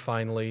 and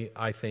finally,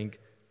 I think,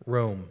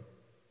 Rome.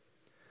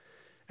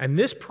 And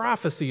this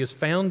prophecy is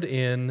found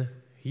in,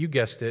 you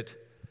guessed it,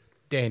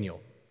 Daniel.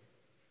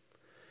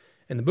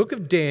 In the book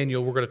of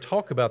Daniel, we're going to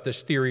talk about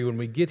this theory when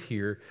we get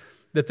here,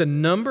 that the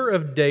number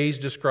of days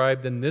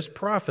described in this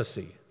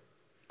prophecy,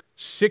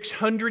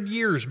 600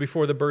 years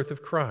before the birth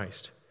of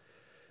Christ,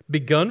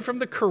 begun from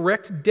the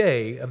correct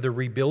day of the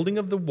rebuilding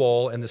of the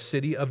wall and the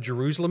city of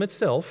Jerusalem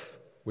itself,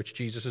 which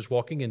Jesus is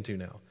walking into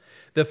now,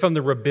 that from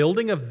the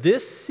rebuilding of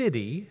this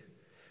city,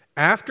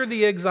 after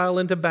the exile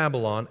into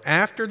Babylon,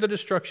 after the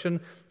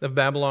destruction of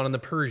Babylon and the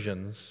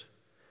Persians,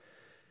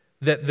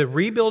 that the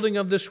rebuilding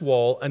of this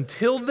wall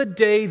until the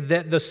day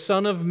that the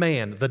Son of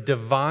Man, the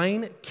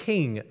divine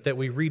king that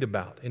we read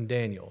about in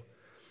Daniel,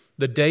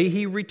 the day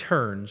he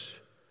returns,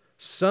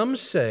 some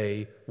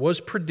say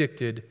was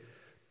predicted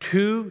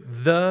to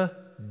the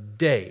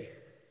day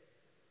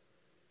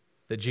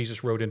that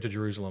Jesus rode into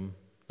Jerusalem,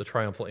 the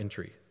triumphal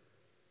entry.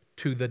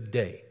 To the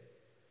day.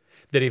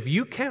 That if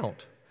you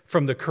count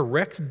from the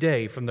correct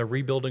day from the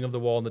rebuilding of the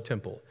wall and the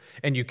temple,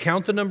 and you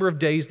count the number of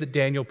days that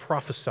Daniel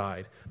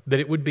prophesied that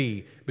it would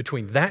be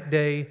between that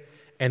day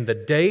and the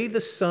day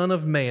the Son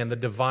of Man, the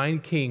divine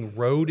king,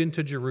 rode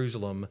into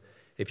Jerusalem,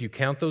 if you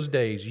count those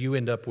days, you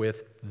end up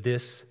with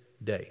this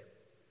day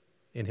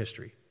in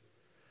history.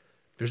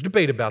 There's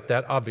debate about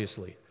that,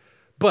 obviously.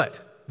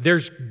 But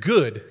there's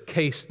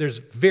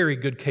very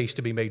good case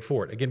to be made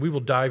for it. Again, we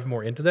will dive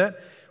more into that,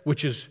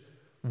 which is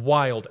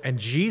wild. And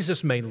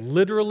Jesus may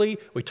literally,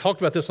 we talked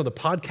about this on the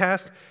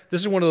podcast,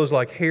 this is one of those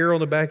like hair on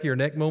the back of your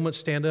neck moments,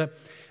 stand up,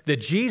 that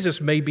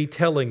Jesus may be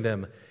telling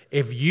them,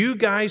 if you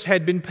guys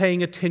had been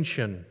paying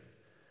attention,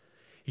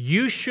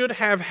 you should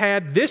have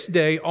had this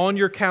day on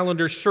your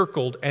calendar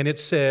circled and it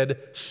said,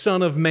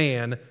 Son of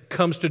Man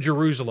comes to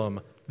Jerusalem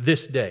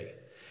this day.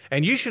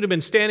 And you should have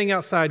been standing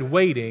outside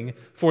waiting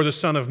for the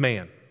Son of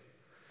Man.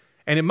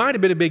 And it might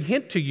have been a big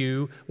hint to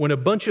you when a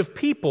bunch of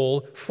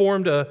people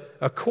formed a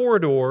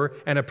corridor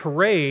and a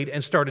parade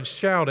and started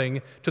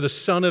shouting to the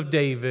Son of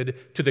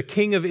David, to the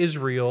King of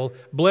Israel,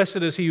 blessed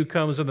is he who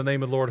comes in the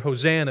name of the Lord,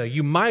 Hosanna.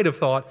 You might have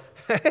thought,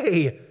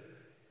 hey,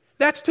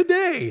 that's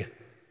today.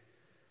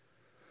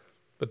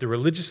 But the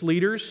religious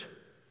leaders,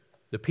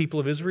 the people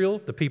of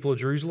Israel, the people of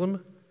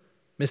Jerusalem,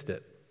 missed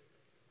it.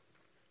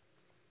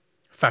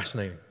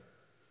 Fascinating.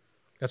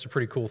 That's a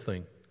pretty cool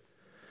thing.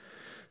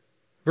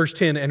 Verse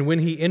 10, and when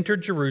he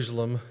entered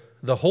Jerusalem,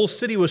 the whole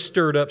city was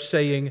stirred up,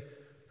 saying,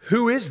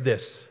 who is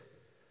this?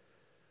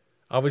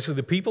 Obviously,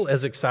 the people,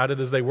 as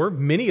excited as they were,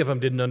 many of them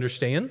didn't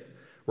understand,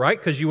 right?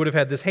 Because you would have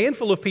had this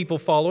handful of people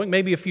following,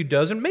 maybe a few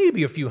dozen,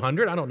 maybe a few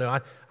hundred, I don't know.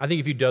 I think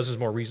a few dozen is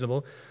more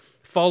reasonable,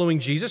 following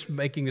Jesus,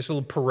 making this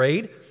little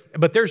parade.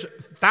 But there's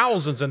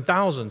thousands and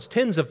thousands,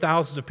 tens of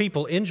thousands of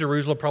people in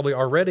Jerusalem probably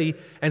already,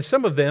 and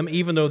some of them,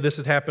 even though this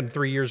had happened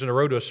 3 years in a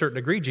row to a certain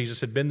degree, Jesus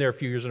had been there a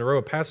few years in a row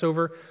at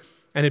Passover,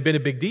 and had been a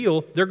big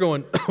deal, they're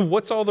going,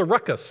 what's all the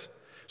ruckus?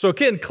 So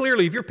again,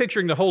 clearly, if you're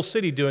picturing the whole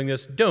city doing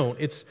this, don't.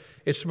 It's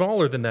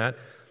smaller than that.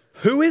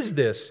 Who is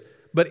this?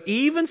 But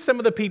even some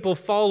of the people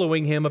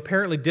following him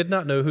apparently did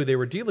not know who they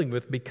were dealing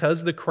with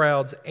because the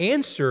crowds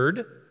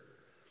answered,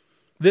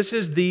 this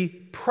is the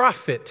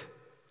prophet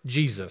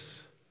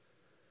Jesus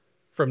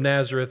from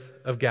Nazareth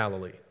of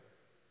Galilee.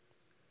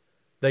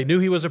 They knew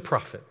he was a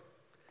prophet.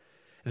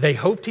 They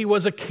hoped he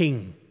was a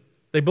king.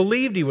 They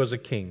believed he was a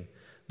king.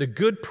 The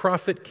good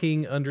prophet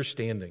king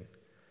understanding.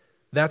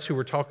 That's who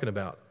we're talking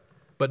about.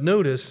 But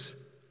notice,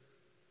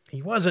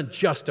 he wasn't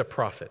just a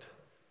prophet.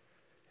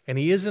 And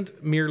he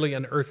isn't merely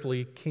an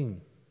earthly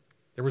king.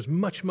 There was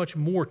much, much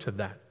more to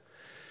that.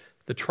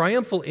 The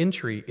triumphal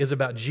entry is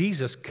about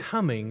Jesus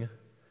coming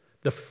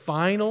the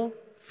final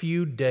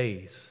few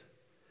days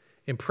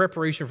in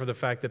preparation for the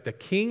fact that the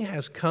king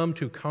has come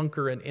to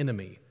conquer an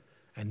enemy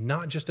and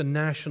not just a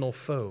national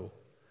foe.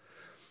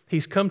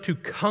 He's come to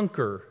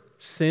conquer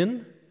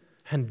sin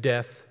and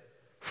death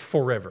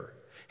forever.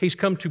 He's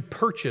come to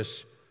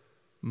purchase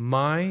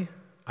my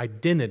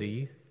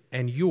identity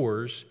and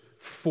yours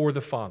for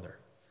the Father.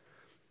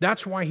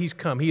 That's why he's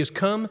come. He has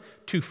come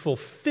to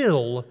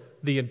fulfill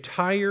the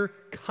entire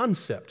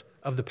concept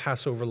of the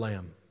Passover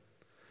lamb.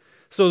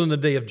 So in the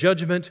day of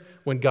judgment,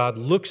 when God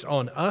looks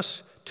on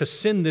us to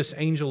send this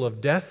angel of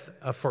death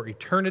for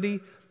eternity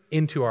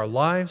into our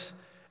lives,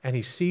 and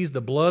he sees the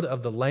blood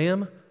of the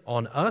lamb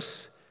on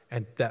us,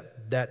 and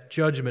that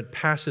judgment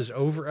passes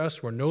over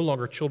us. We're no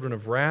longer children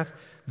of wrath.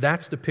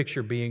 That's the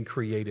picture being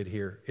created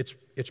here.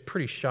 It's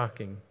pretty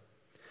shocking.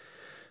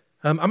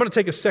 I'm going to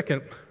take a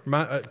second.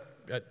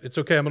 It's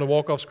okay, I'm going to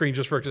walk off screen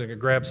just for a second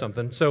and grab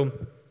something. So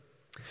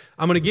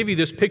I'm going to give you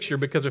this picture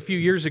because a few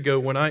years ago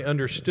when I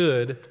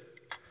understood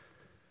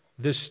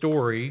this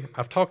story,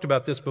 I've talked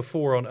about this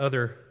before on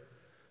other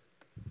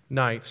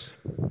nights,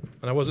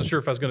 and I wasn't sure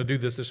if I was going to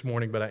do this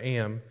morning, but I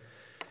am.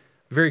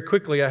 Very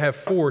quickly, I have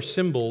 4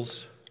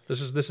 symbols.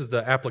 This is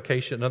the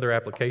application, another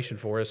application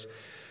for us.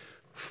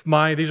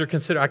 I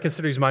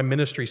consider these my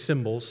ministry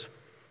symbols.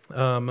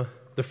 The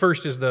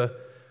first is the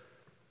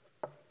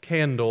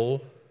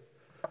candle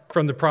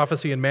from the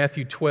prophecy in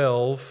Matthew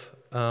 12,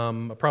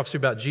 a prophecy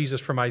about Jesus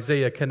from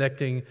Isaiah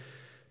connecting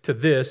to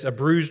this. A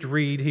bruised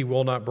reed he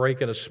will not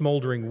break, and a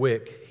smoldering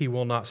wick he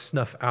will not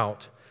snuff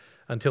out.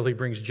 until he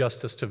brings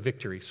justice to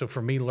victory. So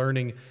for me,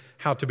 learning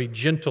how to be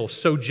gentle,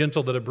 so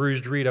gentle that a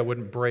bruised reed I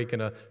wouldn't break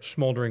and a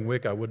smoldering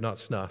wick I would not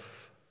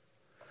snuff.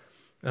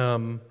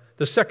 The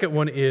second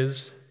one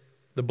is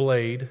the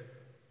blade.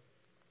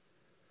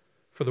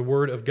 For the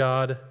word of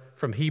God,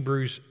 from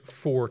Hebrews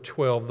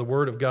 4:12, the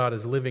word of God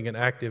is living and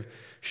active,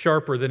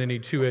 sharper than any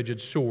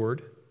two-edged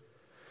sword,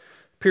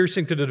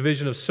 piercing to the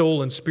division of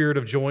soul and spirit,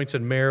 of joints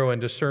and marrow,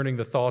 and discerning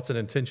the thoughts and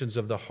intentions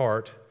of the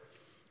heart.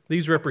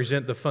 These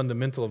represent the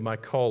fundamental of my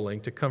calling,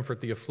 to comfort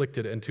the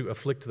afflicted and to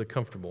afflict the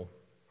comfortable.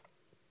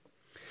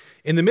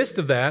 In the midst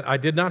of that, I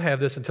did not have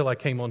this until I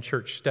came on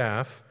church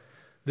staff.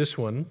 This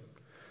one,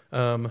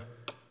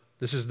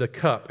 this is the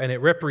cup, and it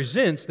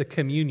represents the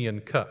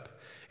communion cup.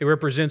 It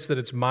represents that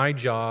it's my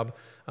job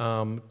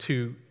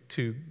to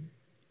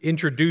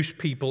introduce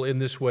people in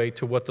this way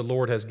to what the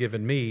Lord has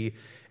given me.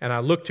 And I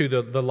look to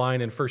the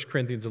line in 1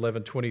 Corinthians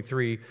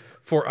 11:23,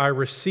 for I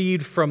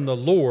received from the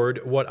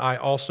Lord what I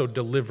also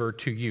deliver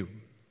to you.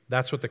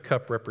 That's what the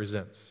cup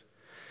represents.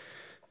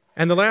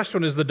 And the last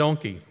one is the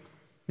donkey.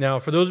 Now,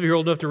 for those of you who are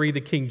old enough to read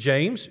the King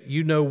James,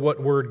 you know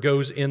what word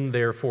goes in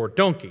there for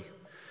donkey.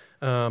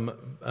 I'm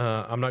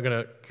not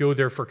going to go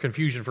there for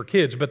confusion for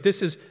kids, but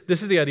this is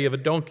the idea of a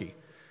donkey.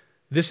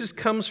 This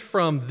comes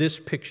from this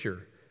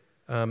picture.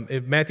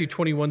 In Matthew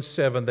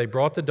 21:7, they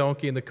brought the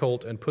donkey and the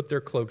colt and put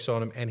their cloaks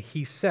on him, and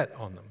he sat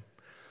on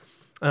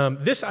them.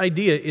 This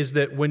idea is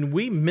that when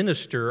we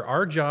minister,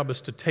 our job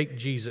is to take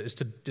Jesus,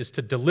 is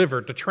to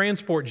deliver, to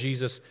transport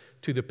Jesus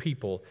to the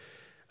people.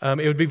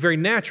 It would be very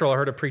natural, I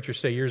heard a preacher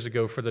say years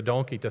ago, for the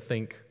donkey to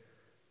think,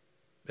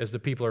 as the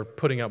people are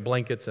putting out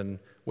blankets and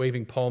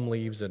waving palm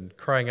leaves and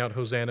crying out,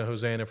 Hosanna,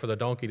 Hosanna, for the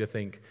donkey to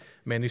think,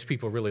 man, these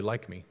people really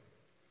like me.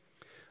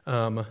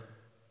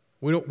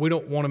 We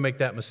don't want to make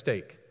that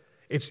mistake.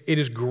 It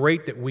is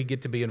great that we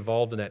get to be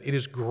involved in that. It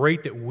is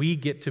great that we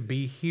get to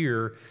be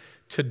here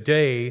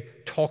today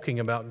talking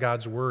about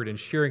God's Word and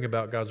sharing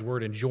about God's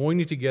Word and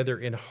joining together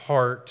in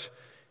heart,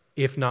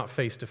 if not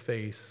face to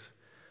face.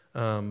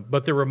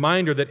 But the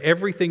reminder that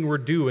everything we're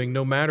doing,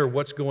 no matter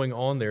what's going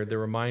on there, the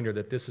reminder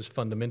that this is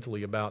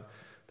fundamentally about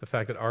the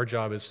fact that our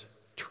job is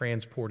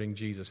transporting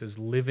Jesus, is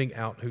living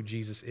out who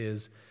Jesus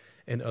is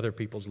in other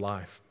people's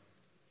life.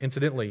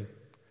 Incidentally,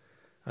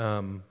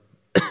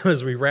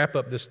 as we wrap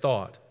up this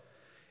thought,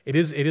 it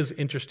is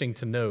interesting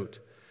to note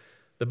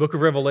the book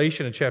of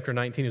Revelation in chapter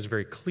 19 is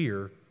very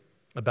clear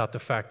about the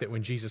fact that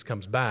when Jesus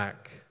comes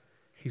back,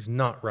 he's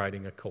not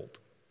riding a colt.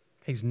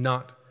 He's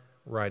not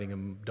riding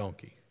a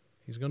donkey.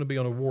 He's going to be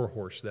on a war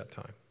horse that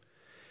time.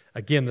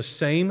 Again, the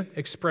same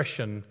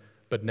expression,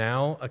 but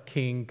now a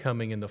king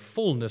coming in the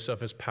fullness of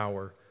his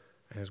power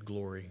and his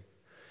glory.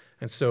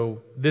 And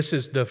so this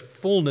is the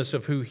fullness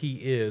of who he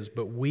is,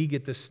 but we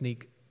get the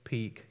sneak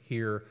peek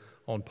here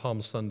on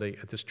Palm Sunday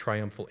at this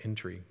triumphal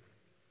entry.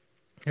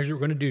 Here's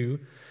what we're going to do.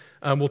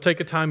 We'll take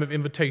a time of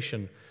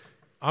invitation.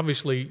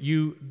 Obviously,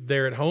 you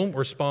there at home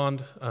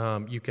respond.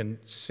 You can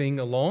sing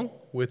along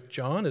with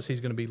John as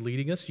he's going to be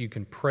leading us. You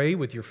can pray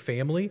with your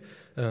family.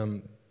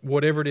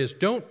 Whatever it is,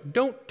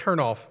 don't turn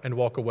off and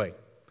walk away.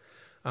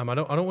 I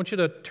don't want you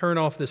to turn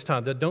off this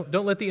time.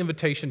 Don't let the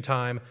invitation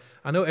time.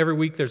 I know every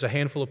week there's a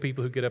handful of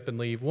people who get up and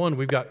leave. One,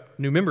 we've got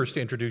new members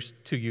to introduce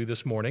to you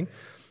this morning.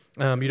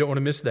 You don't want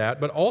to miss that.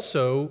 But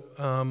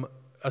also,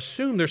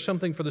 assume there's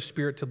something for the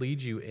Spirit to lead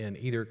you in,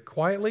 either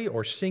quietly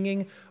or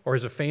singing or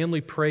as a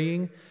family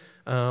praying.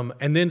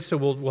 And then so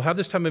we'll have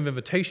this time of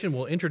invitation.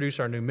 We'll introduce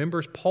our new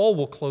members. Paul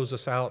will close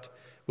us out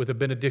with a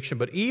benediction.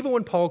 But even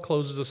when Paul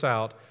closes us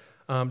out,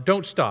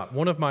 don't stop.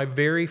 One of my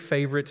very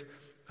favorite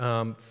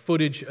sermon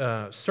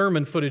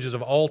footages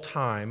of all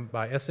time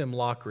by S.M.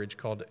 Lockridge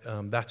called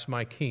That's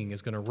My King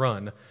is going to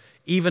run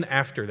even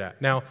after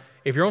that. Now,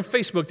 if you're on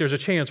Facebook, there's a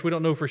chance, we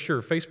don't know for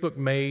sure, Facebook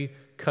may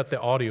cut the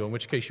audio, in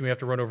which case you may have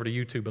to run over to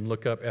YouTube and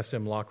look up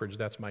S.M. Lockridge,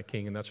 That's My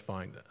King, and that's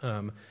fine.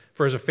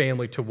 For as a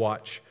family to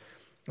watch.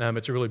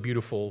 It's a really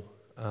beautiful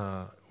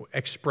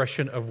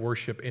expression of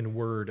worship in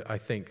word, I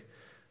think,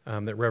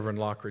 that Reverend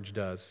Lockridge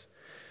does.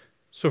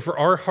 So for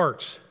our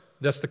hearts,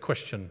 that's the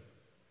question.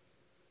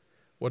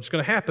 What's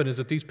going to happen is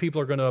that these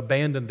people are going to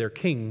abandon their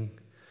king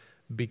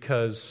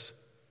because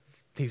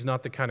he's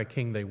not the kind of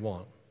king they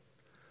want.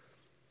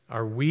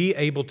 Are we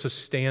able to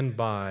stand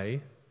by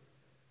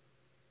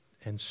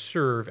and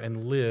serve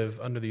and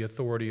live under the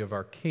authority of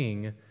our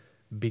king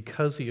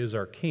because he is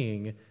our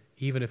king,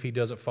 even if he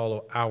doesn't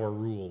follow our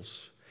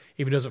rules,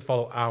 even doesn't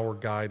follow our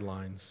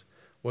guidelines?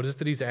 What is it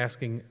that he's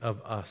asking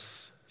of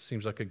us?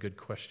 Seems like a good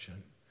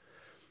question.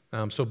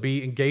 So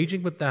be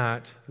engaging with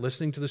that,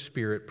 listening to the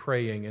Spirit,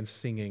 praying and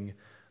singing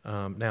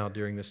now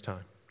during this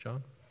time.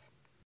 John?